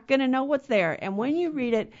 you're not going to know what's there. And when you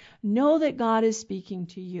read it, know that God is speaking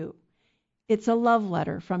to you. It's a love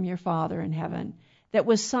letter from your Father in heaven that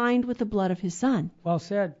was signed with the blood of his Son. Well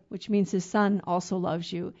said. Which means his Son also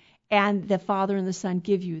loves you, and the Father and the Son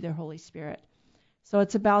give you their Holy Spirit. So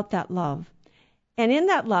it's about that love. And in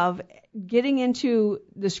that love, getting into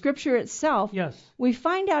the Scripture itself, we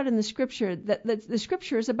find out in the Scripture that the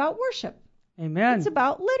Scripture is about worship. Amen. It's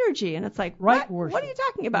about liturgy. And it's like, worship. What are you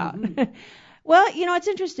talking about? Well, it's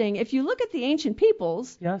interesting. If you look at the ancient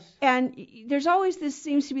peoples, and there's always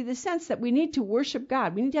seems to be the sense that we need to worship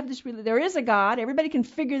God. We need to have this, there is a God. Everybody can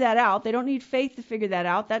figure that out. They don't need faith to figure that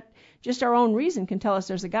out. That just our own reason can tell us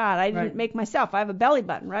there's a God. I didn't make myself. I have a belly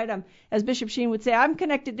button, right? As Bishop Sheen would say, I'm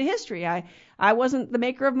connected to history. I wasn't the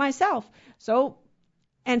maker of myself. So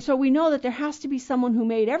we know that there has to be someone who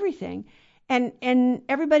made everything. And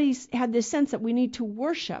everybody's had this sense that we need to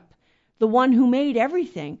worship the one who made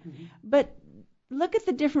everything. But look at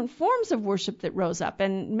the different forms of worship that rose up,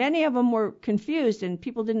 and many of them were confused and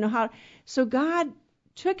people didn't know how. So God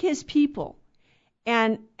took his people,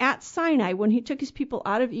 and at Sinai, when he took his people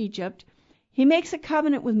out of Egypt, he makes a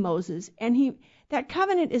covenant with Moses, and that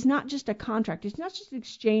covenant is not just a contract. It's not just an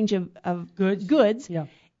exchange of goods. Yeah.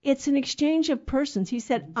 It's an exchange of persons. He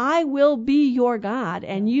said, I will be your God,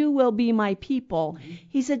 and you will be my people.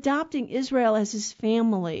 He's adopting Israel as his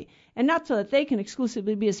family. And not so that they can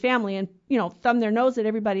exclusively be his family and, thumb their nose at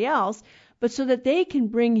everybody else, but so that they can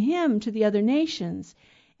bring him to the other nations.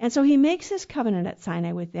 And so he makes this covenant at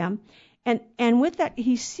Sinai with them. And with that,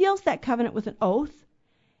 he seals that covenant with an oath.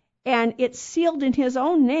 And it's sealed in his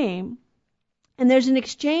own name. And there's an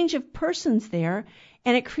exchange of persons there.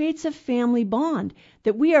 And it creates a family bond,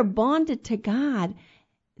 that we are bonded to God,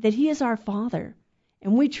 that he is our Father.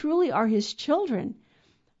 And we truly are his children,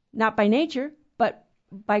 not by nature, but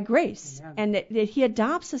by grace, Amen. and that he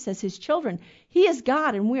adopts us as his children. He is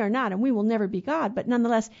God and we are not, and we will never be God, but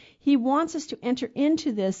nonetheless, he wants us to enter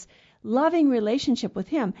into this loving relationship with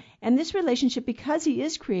him. And this relationship, because he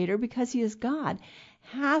is creator, because he is God,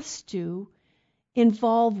 has to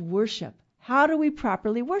involve worship. How do we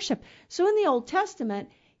properly worship? So in the Old Testament,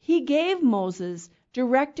 he gave Moses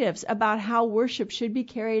directives about how worship should be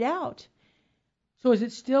carried out. So is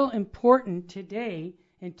it still important today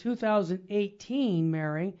in 2018,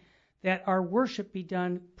 Mary, that our worship be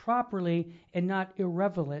done properly and not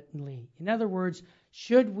irrelevantly? In other words,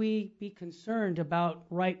 should we be concerned about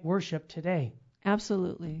right worship today?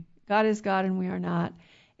 Absolutely. God is God and we are not.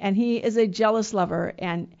 And he is a jealous lover,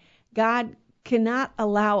 and God cannot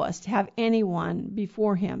allow us to have anyone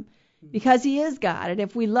before him because he is God. And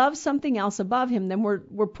if we love something else above him, then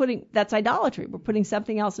we're putting, that's idolatry. We're putting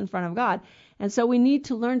something else in front of God. And so we need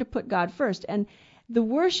to learn to put God first. And the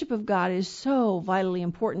worship of God is so vitally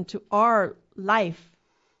important to our life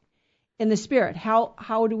in the Spirit.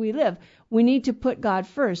 How do we live? We need to put God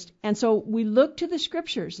first. And so we look to the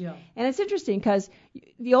Scriptures. Yeah. And it's interesting because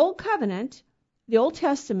the Old Covenant, the Old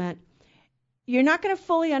Testament, you're not going to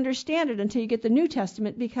fully understand it until you get the New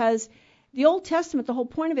Testament, because the Old Testament, the whole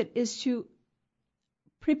point of it is to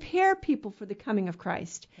prepare people for the coming of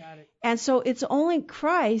Christ. Got it. And so it's only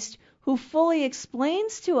Christ who fully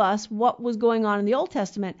explains to us what was going on in the Old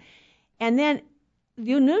Testament. And then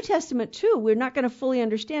the New Testament, too, we're not going to fully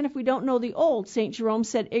understand if we don't know the Old. St. Jerome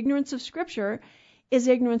said ignorance of Scripture is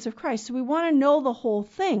ignorance of Christ. So we want to know the whole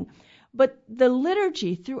thing. But the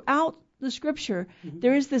liturgy throughout the Scripture,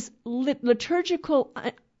 there is this liturgical,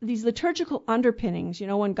 these liturgical underpinnings. You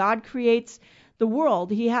know, when God creates the world,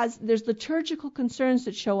 there's liturgical concerns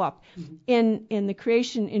that show up. In the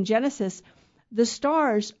creation in Genesis, the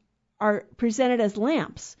stars are presented as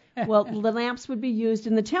lamps. Well, the lamps would be used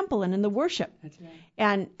in the temple and in the worship. That's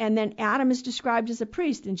right. And then Adam is described as a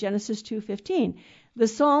priest in Genesis 2:15. The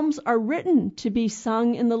Psalms are written to be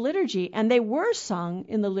sung in the liturgy, and they were sung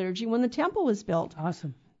in the liturgy when the temple was built.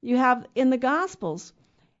 Awesome. You have in the Gospels,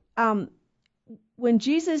 when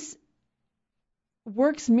Jesus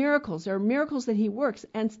works miracles, there are miracles that he works,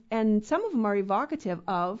 and some of them are evocative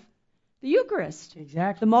of the Eucharist,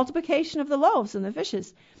 Exactly. the multiplication of the loaves and the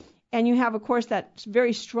fishes. And you have, of course, that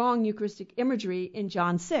very strong Eucharistic imagery in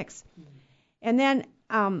John 6. And then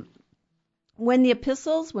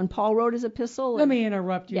when Paul wrote his epistle. Let me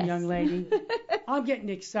interrupt you, Yes. young lady. I'm getting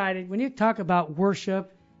excited. When you talk about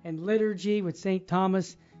worship and liturgy with St.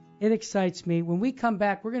 Thomas, it excites me. When we come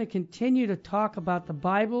back, we're going to continue to talk about the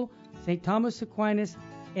Bible, St. Thomas Aquinas,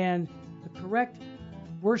 and the correct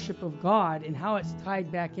worship of God and how it's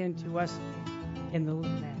tied back into us in the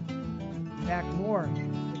man. Back more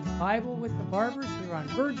with the Bible with the Barbers here on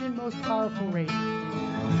Virgin Most Powerful Radio.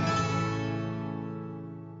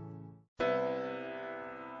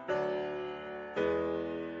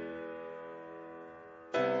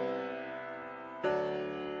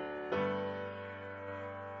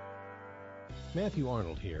 Matthew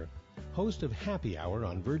Arnold here, host of Happy Hour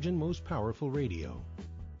on Virgin Most Powerful Radio.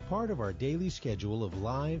 Part of our daily schedule of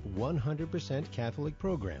live 100% Catholic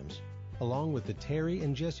programs, along with the Terry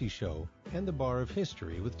and Jesse Show and the Bar of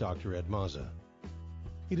History with Dr. Ed Mazza.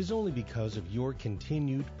 It is only because of your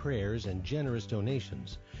continued prayers and generous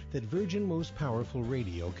donations that Virgin Most Powerful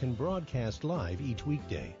Radio can broadcast live each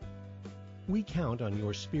weekday. We count on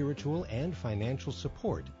your spiritual and financial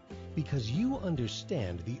support because you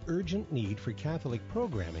understand the urgent need for Catholic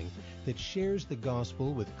programming that shares the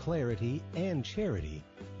gospel with clarity and charity,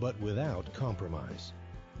 but without compromise.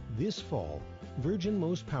 This fall, Virgin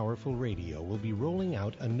Most Powerful Radio will be rolling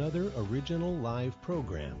out another original live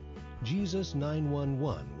program, Jesus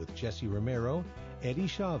 911, with Jesse Romero, Eddie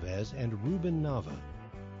Chavez, and Ruben Nava.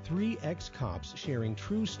 3 ex-cops sharing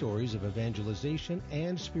true stories of evangelization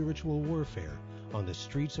and spiritual warfare on the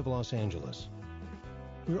streets of Los Angeles.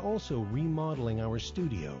 We're also remodeling our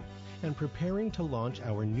studio and preparing to launch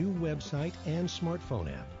our new website and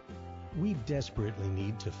smartphone app. We desperately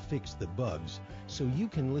need to fix the bugs so you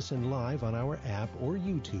can listen live on our app or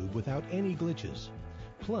YouTube without any glitches.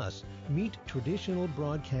 Plus, meet traditional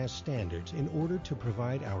broadcast standards in order to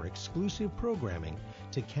provide our exclusive programming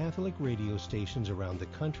to Catholic radio stations around the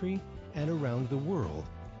country and around the world,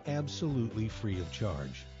 absolutely free of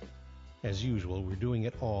charge. As usual, we're doing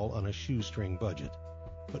it all on a shoestring budget.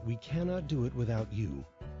 But we cannot do it without you.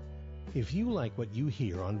 If you like what you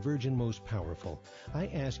hear on Virgin Most Powerful, I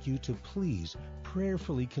ask you to please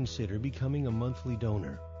prayerfully consider becoming a monthly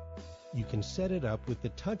donor. You can set it up with the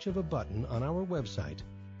touch of a button on our website,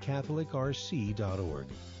 catholicrc.org.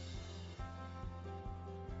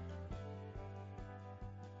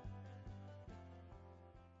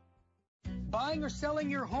 Buying or selling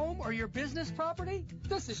your home or your business property?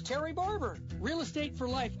 This is Terry Barber. Real Estate for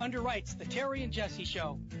Life underwrites the Terry and Jesse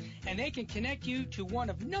Show, and they can connect you to one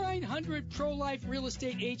of 900 pro-life real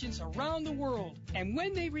estate agents around the world. And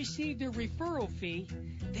when they receive their referral fee,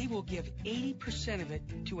 they will give 80% of it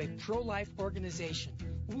to a pro-life organization.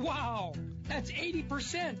 Wow, that's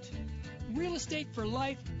 80%.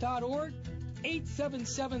 realestateforlife.org,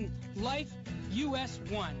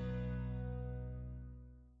 877-LIFE-US1.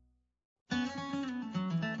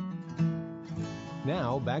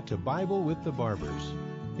 Now, back to Bible with the Barbers.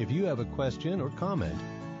 If you have a question or comment,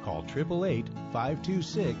 call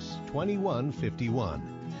 888-526-2151.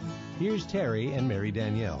 Here's Terry and Mary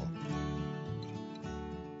Danielle.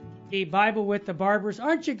 The Bible with the Barbers.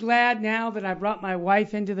 Aren't you glad now that I brought my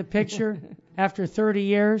wife into the picture after 30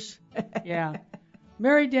 years? Yeah.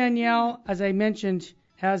 Mary Danielle, as I mentioned,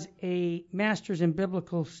 has a master's in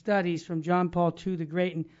biblical studies from John Paul II the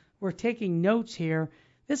Great, and we're taking notes here.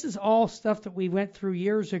 This is all stuff that we went through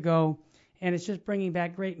years ago, and it's just bringing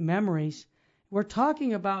back great memories. We're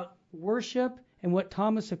talking about worship and what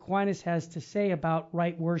Thomas Aquinas has to say about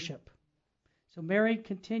right worship. So, Mary,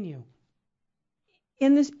 continue.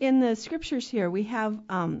 In the scriptures here, we have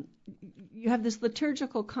you have this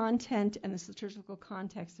liturgical content and this liturgical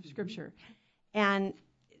context of Scripture, and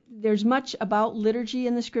there's much about liturgy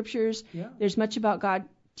in the scriptures. Yeah. There's much about God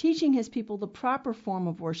teaching His people the proper form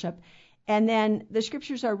of worship. And then the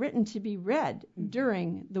scriptures are written to be read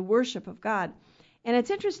during the worship of God. And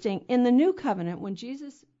it's interesting, in the New Covenant, when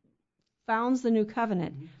Jesus founds the New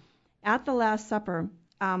Covenant, at the Last Supper,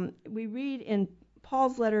 we read in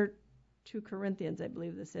Paul's letter to Corinthians, I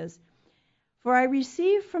believe this is, "For I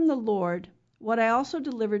received from the Lord what I also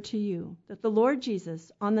delivered to you, that the Lord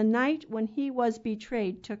Jesus, on the night when He was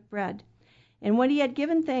betrayed, took bread. And when He had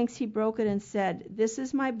given thanks, He broke it and said, 'This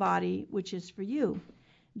is my body, which is for you.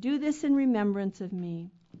 Do this in remembrance of me.'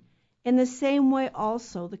 In the same way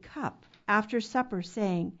also the cup, after supper,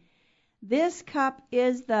 saying, 'This cup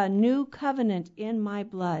is the new covenant in my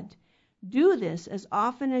blood. Do this as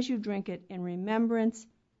often as you drink it in remembrance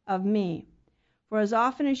of me. For as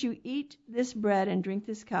often as you eat this bread and drink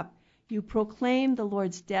this cup, you proclaim the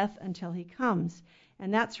Lord's death until He comes.'"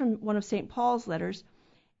 And that's from one of St. Paul's letters.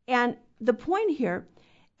 And the point here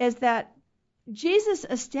is that Jesus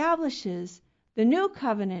establishes the new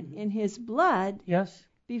covenant in His blood Yes.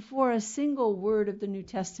 before a single word of the New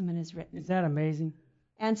Testament is written. Is that amazing?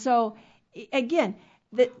 And so, again,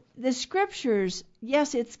 the scriptures,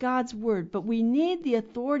 yes, it's God's word, but we need the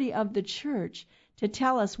authority of the church to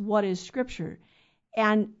tell us what is scripture.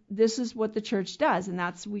 And this is what the church does, and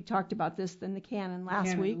we talked about this in the canon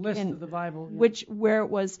last week. List of the Bible. Yeah. Where it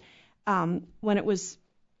was, when it was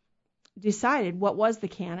decided what was the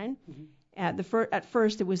canon. Mm-hmm. At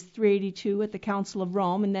first, it was 382 at the Council of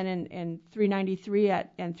Rome, and then in 393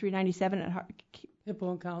 and 397 at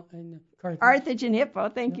Hippo and Carthage. Carthage and Hippo.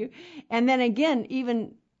 Thank you. And then again,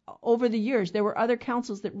 even over the years, there were other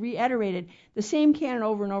councils that reiterated the same canon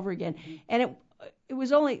over and over again. Mm-hmm. And it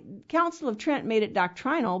was only Council of Trent made it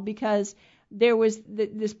doctrinal because there was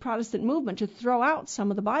this Protestant movement to throw out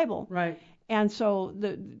some of the Bible. Right. And so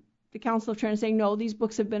the Council of Trent is saying, no, these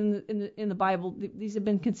books have been in the Bible. These have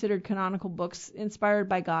been considered canonical books inspired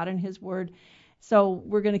by God and His Word. So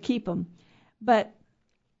we're going to keep them. But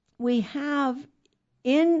we have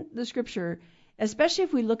in the Scripture, especially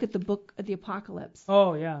if we look at the book of the Apocalypse.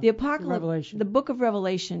 Oh, yeah. The Apocalypse, Revelation. the book of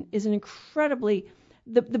Revelation is an incredibly...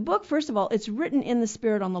 The book, first of all, it's written in the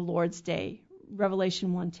Spirit on the Lord's Day,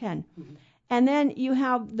 Revelation 1:10. Mm-hmm. And then you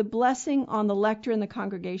have the blessing on the lector and the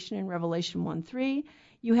congregation in Revelation 1:3.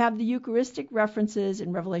 You have the Eucharistic references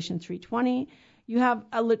in Revelation 3:20. You have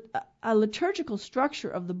a liturgical structure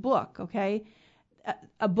of the book, okay?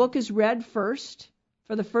 A book is read first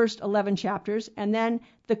for the first 11 chapters, and then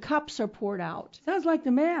the cups are poured out. Sounds like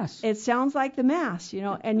the Mass. It sounds like the Mass,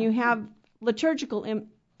 and you have liturgical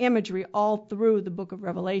imagery all through the book of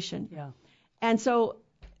Revelation. Yeah. And so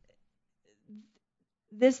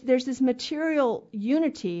there's this material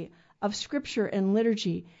unity of Scripture and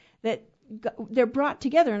liturgy that they're brought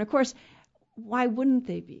together. And of course, why wouldn't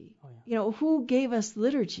they be? Oh, yeah. Who gave us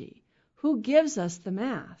liturgy? Who gives us the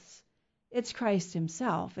Mass? It's Christ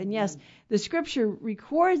Himself. And yes, the Scripture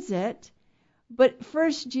records it, but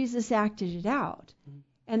first Jesus acted it out.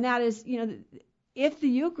 And that is, if the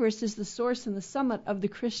Eucharist is the source and the summit of the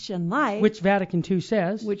Christian life, which Vatican II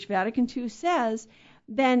says,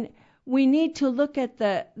 then we need to look at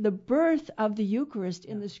the birth of the Eucharist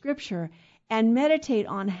in the Scripture and meditate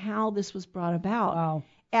on how this was brought about. Wow.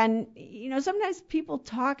 And sometimes people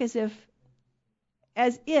talk as if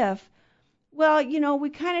well, we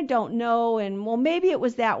kind of don't know, and well, maybe it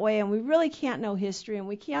was that way, and we really can't know history, and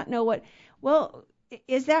we can't know what. Well,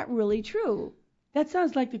 is that really true? That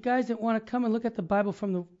sounds like the guys that want to come and look at the Bible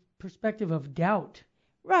from the perspective of doubt.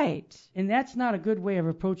 Right. And that's not a good way of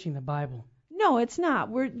approaching the Bible. No, it's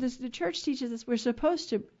not. The church teaches us we're supposed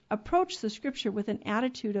to approach the Scripture with an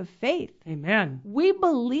attitude of faith. Amen. We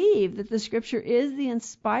believe that the Scripture is the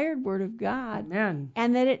inspired Word of God. Amen.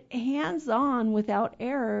 And that it hands on without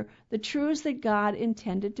error the truths that God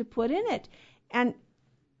intended to put in it. And,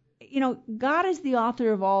 God is the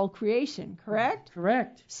author of all creation, correct?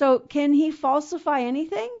 Correct. So can he falsify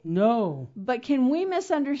anything? No. But can we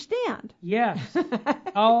misunderstand? Yes.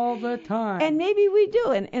 All the time. And maybe we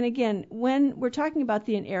do. And again, when we're talking about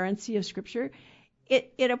the inerrancy of Scripture,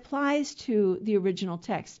 it applies to the original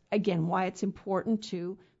text. Again, why it's important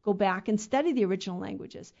to go back and study the original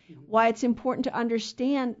languages. Why it's important to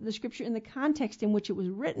understand the Scripture in the context in which it was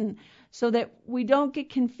written, so that we don't get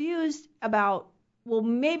confused about, well,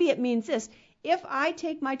 maybe it means this. If I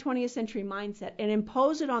take my 20th century mindset and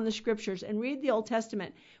impose it on the Scriptures and read the Old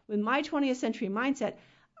Testament with my 20th century mindset,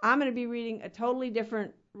 I'm going to be reading a totally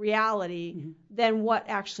different reality than what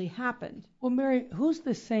actually happened. Well, Mary, who's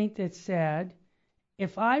the saint that said,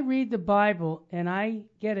 if I read the Bible and I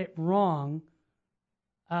get it wrong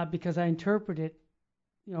because I interpret it,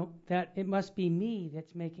 that it must be me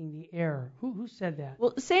that's making the error? Who said that?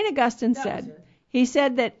 Well, St. Augustine said, he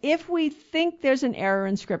said that if we think there's an error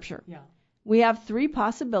in Scripture, we have three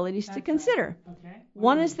possibilities to consider. Right. Okay.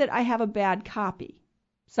 One is that I have a bad copy.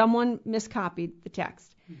 Someone miscopied the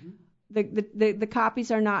text. The copies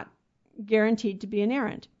are not guaranteed to be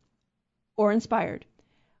inerrant or inspired.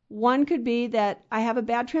 One could be that I have a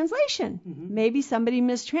bad translation. Maybe somebody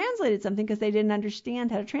mistranslated something because they didn't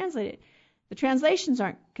understand how to translate it. The translations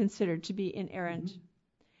aren't considered to be inerrant.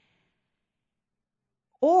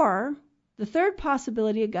 Or the third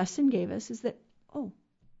possibility Augustine gave us is that,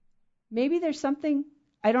 maybe there's something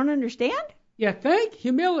I don't understand? Yeah,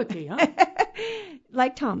 humility, huh?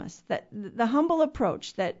 Like Thomas, that the humble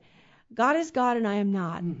approach that God is God and I am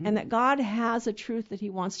not, and that God has a truth that he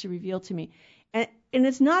wants to reveal to me. And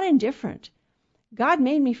it's not indifferent. God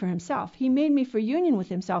made me for himself. He made me for union with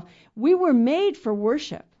himself. We were made for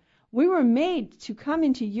worship. We were made to come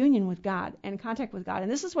into union with God and contact with God. And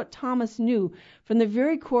this is what Thomas knew from the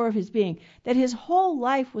very core of his being, that his whole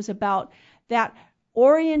life was about that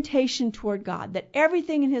orientation toward God, that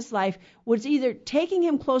everything in his life was either taking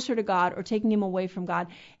him closer to God or taking him away from God.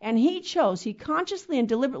 And he consciously and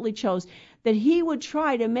deliberately chose that he would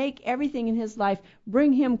try to make everything in his life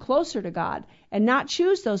bring him closer to God and not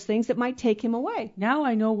choose those things that might take him away. Now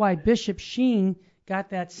I know why Bishop Sheen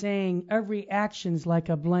got that saying, every action's like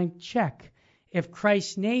a blank check. If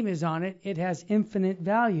Christ's name is on it, it has infinite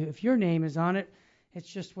value. If your name is on it, it's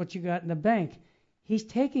just what you got in the bank. He's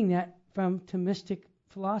taking that from Thomistic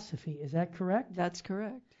philosophy. Is that correct? That's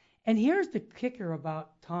correct. And here's the kicker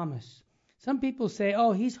about Thomas. Some people say,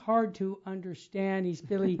 he's hard to understand. He's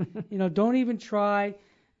really, don't even try.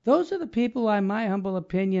 Those are the people, in my humble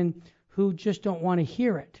opinion, who just don't want to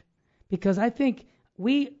hear it. Because I think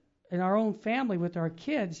we, in our own family with our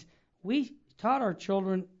kids, we taught our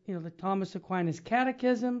children, the Thomas Aquinas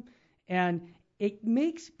Catechism, and it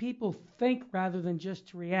makes people think rather than just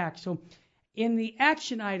to react. So in the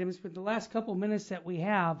action items, with the last couple minutes that we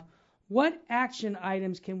have, what action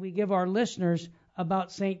items can we give our listeners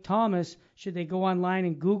about St. Thomas? Should they go online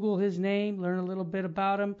and Google his name, learn a little bit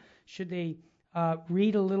about him? Should they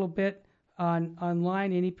read a little bit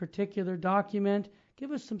online, any particular document?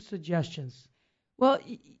 Give us some suggestions. Well,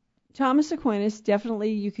 Thomas Aquinas,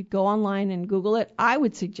 definitely you could go online and Google it. I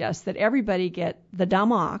would suggest that everybody get the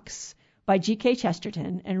Damox by G.K.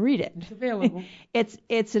 Chesterton and read it. It's available.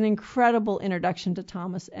 It's an incredible introduction to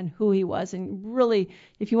Thomas and who he was. And really,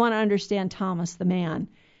 if you want to understand Thomas, the man,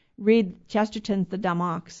 read Chesterton's The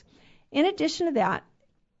Damox. In addition to that,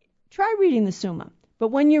 try reading the Summa. But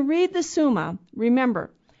when you read the Summa,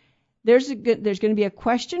 remember, there's going to be a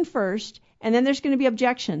question first, and then there's going to be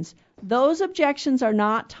objections. Those objections are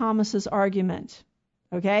not Thomas's argument.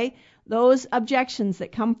 Okay? Those objections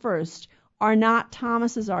that come first are not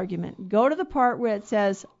Thomas's argument. Go to the part where it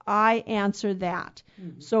says, I answer that.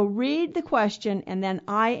 So read the question and then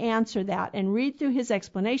I answer that, and read through his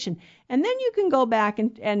explanation. And then you can go back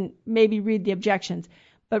and maybe read the objections.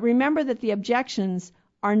 But remember that the objections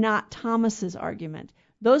are not Thomas's argument.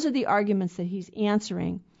 Those are the arguments that he's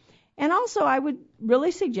answering. And also I would really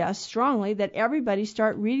suggest strongly that everybody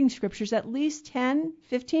start reading scriptures at least 10,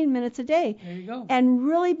 15 minutes a day. There you go. And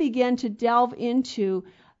really begin to delve into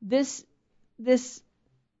this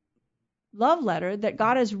love letter that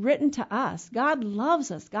God has written to us. God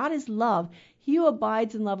loves us. God is love. He who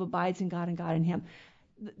abides in love abides in God and God in him.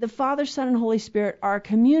 The Father, Son, and Holy Spirit are a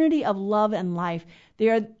community of love and life. They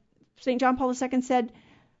are, St. John Paul II said,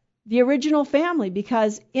 the original family,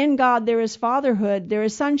 because in God there is fatherhood, there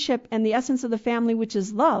is sonship, and the essence of the family, which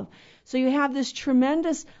is love. So you have this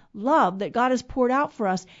tremendous love that God has poured out for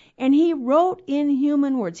us, and he wrote in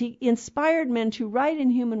human words. He inspired men to write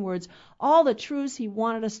in human words all the truths he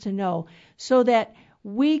wanted us to know, so that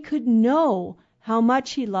we could know how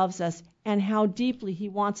much he loves us and how deeply he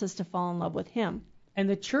wants us to fall in love with him. And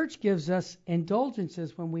the church gives us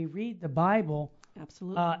indulgences when we read the Bible.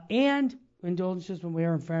 Absolutely. And indulgences when we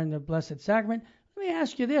are in front of the Blessed Sacrament. Let me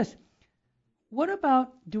ask you this. What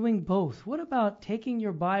about doing both? What about taking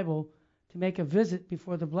your Bible to make a visit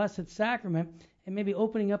before the Blessed Sacrament and maybe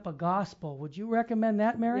opening up a gospel? Would you recommend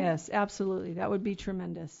that, Mary? Yes, absolutely. That would be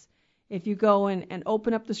tremendous. If you go and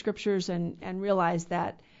open up the scriptures and realize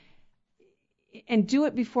that, and do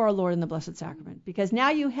it before our Lord in the Blessed Sacrament, because now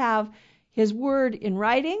you have his word in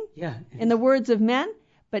writing, in the words of men,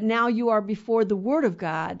 but now you are before the Word of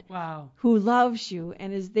God, who loves you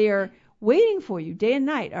and is there waiting for you day and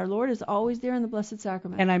night. Our Lord is always there in the Blessed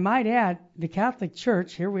Sacrament. And I might add, the Catholic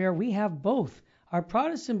Church, here we are, we have both. Our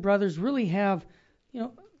Protestant brothers really have,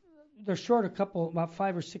 they're short about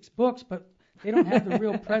 5 or 6 books, but they don't have the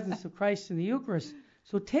real presence of Christ in the Eucharist.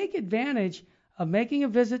 So take advantage of making a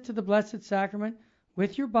visit to the Blessed Sacrament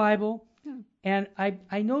with your Bible. Yeah. And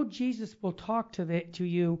I know Jesus will talk to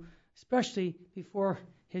you, especially before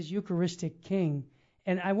his Eucharistic King.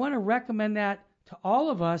 And I want to recommend that to all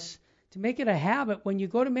of us, to make it a habit. When you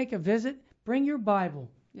go to make a visit, bring your Bible.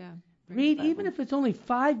 Yeah. Read, even if it's only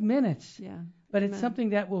 5 minutes. Yeah. But it's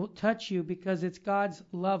something that will touch you because it's God's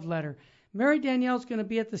love letter. Mary Danielle's going to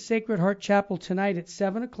be at the Sacred Heart Chapel tonight at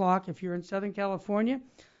 7 o'clock. If you're in Southern California,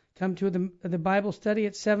 come to the Bible study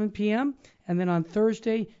at 7 p.m. And then on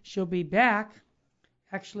Thursday, she'll be back.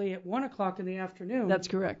 Actually, at 1 o'clock in the afternoon. That's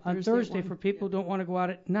correct. On Thursday for people who don't want to go out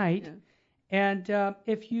at night. Yeah. And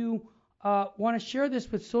if you want to share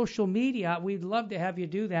this with social media, we'd love to have you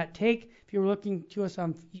do that. If you're looking to us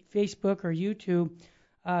on Facebook or YouTube,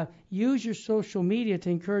 use your social media to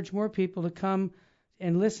encourage more people to come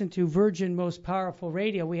and listen to Virgin Most Powerful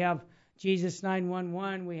Radio. We have Jesus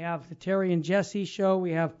 911. We have the Terry and Jesse Show.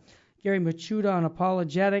 We have Gary Machuda on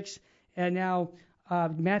apologetics. And now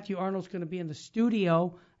Matthew Arnold's going to be in the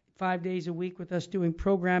studio 5 days a week with us doing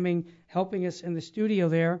programming, helping us in the studio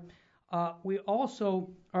there. We also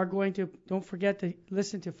are going to, don't forget to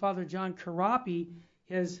listen to Father John Karapi,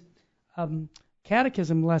 his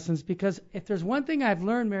catechism lessons, because if there's one thing I've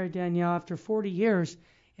learned, Mary Danielle, after 40 years,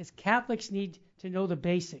 is Catholics need to know the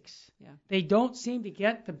basics. Yeah. They don't seem to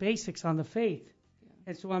get the basics on the faith. Yeah.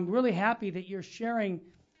 And so I'm really happy that you're sharing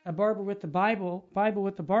a Barber with the Bible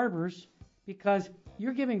with the Barbers, because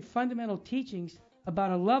you're giving fundamental teachings about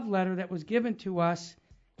a love letter that was given to us.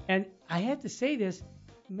 And I had to say this,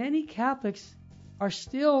 many Catholics are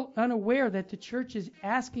still unaware that the church is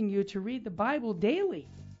asking you to read the Bible daily.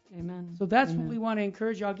 Amen. So that's what we want to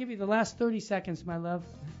encourage you. I'll give you the last 30 seconds, my love.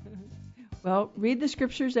 Well, read the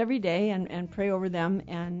scriptures every day and pray over them.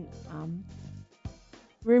 And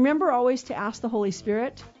remember always to ask the Holy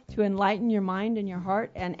Spirit to enlighten your mind and your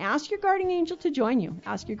heart, and ask your guardian angel to join you.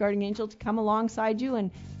 Ask your guardian angel to come alongside you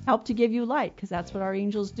and help to give you light, because that's what our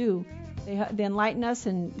angels do. They enlighten us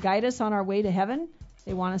and guide us on our way to heaven.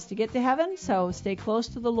 They want us to get to heaven, so stay close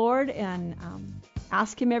to the Lord and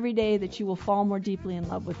ask him every day that you will fall more deeply in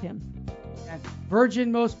love with him. And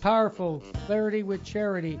Virgin Most Powerful, Clarity with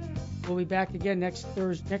Charity. We'll be back again next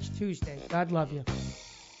Tuesday. God love you.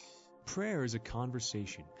 Prayer is a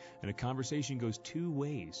conversation, and a conversation goes 2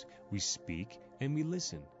 ways. We speak and we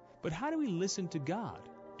listen. But how do we listen to God?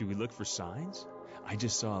 Do we look for signs? I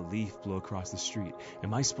just saw a leaf blow across the street.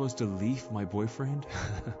 Am I supposed to leaf my boyfriend?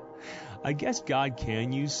 I guess God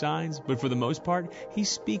can use signs, but for the most part, he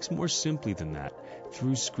speaks more simply than that,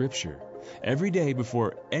 through Scripture. Every day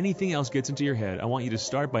before anything else gets into your head, I want you to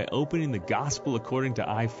start by opening the Gospel according to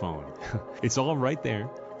iPhone. It's all right there.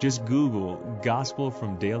 Just Google Gospel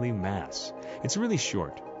from Daily Mass. It's really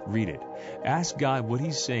short. Read it. Ask God what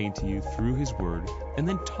he's saying to you through his word, and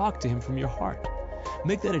then talk to him from your heart.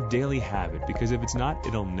 Make that a daily habit, because if it's not,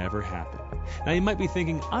 it'll never happen. Now you might be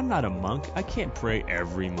thinking, I'm not a monk. I can't pray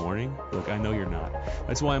every morning. Look, I know you're not.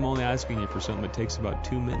 That's why I'm only asking you for something that takes about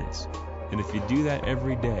 2 minutes. And if you do that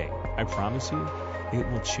every day, I promise you, it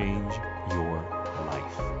will change your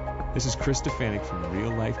life. This is Chris Stefanik from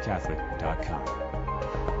RealLifeCatholic.com.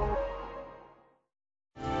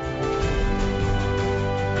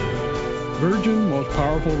 Virgin Most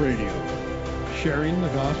Powerful Radio, sharing the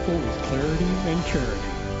gospel with clarity and charity.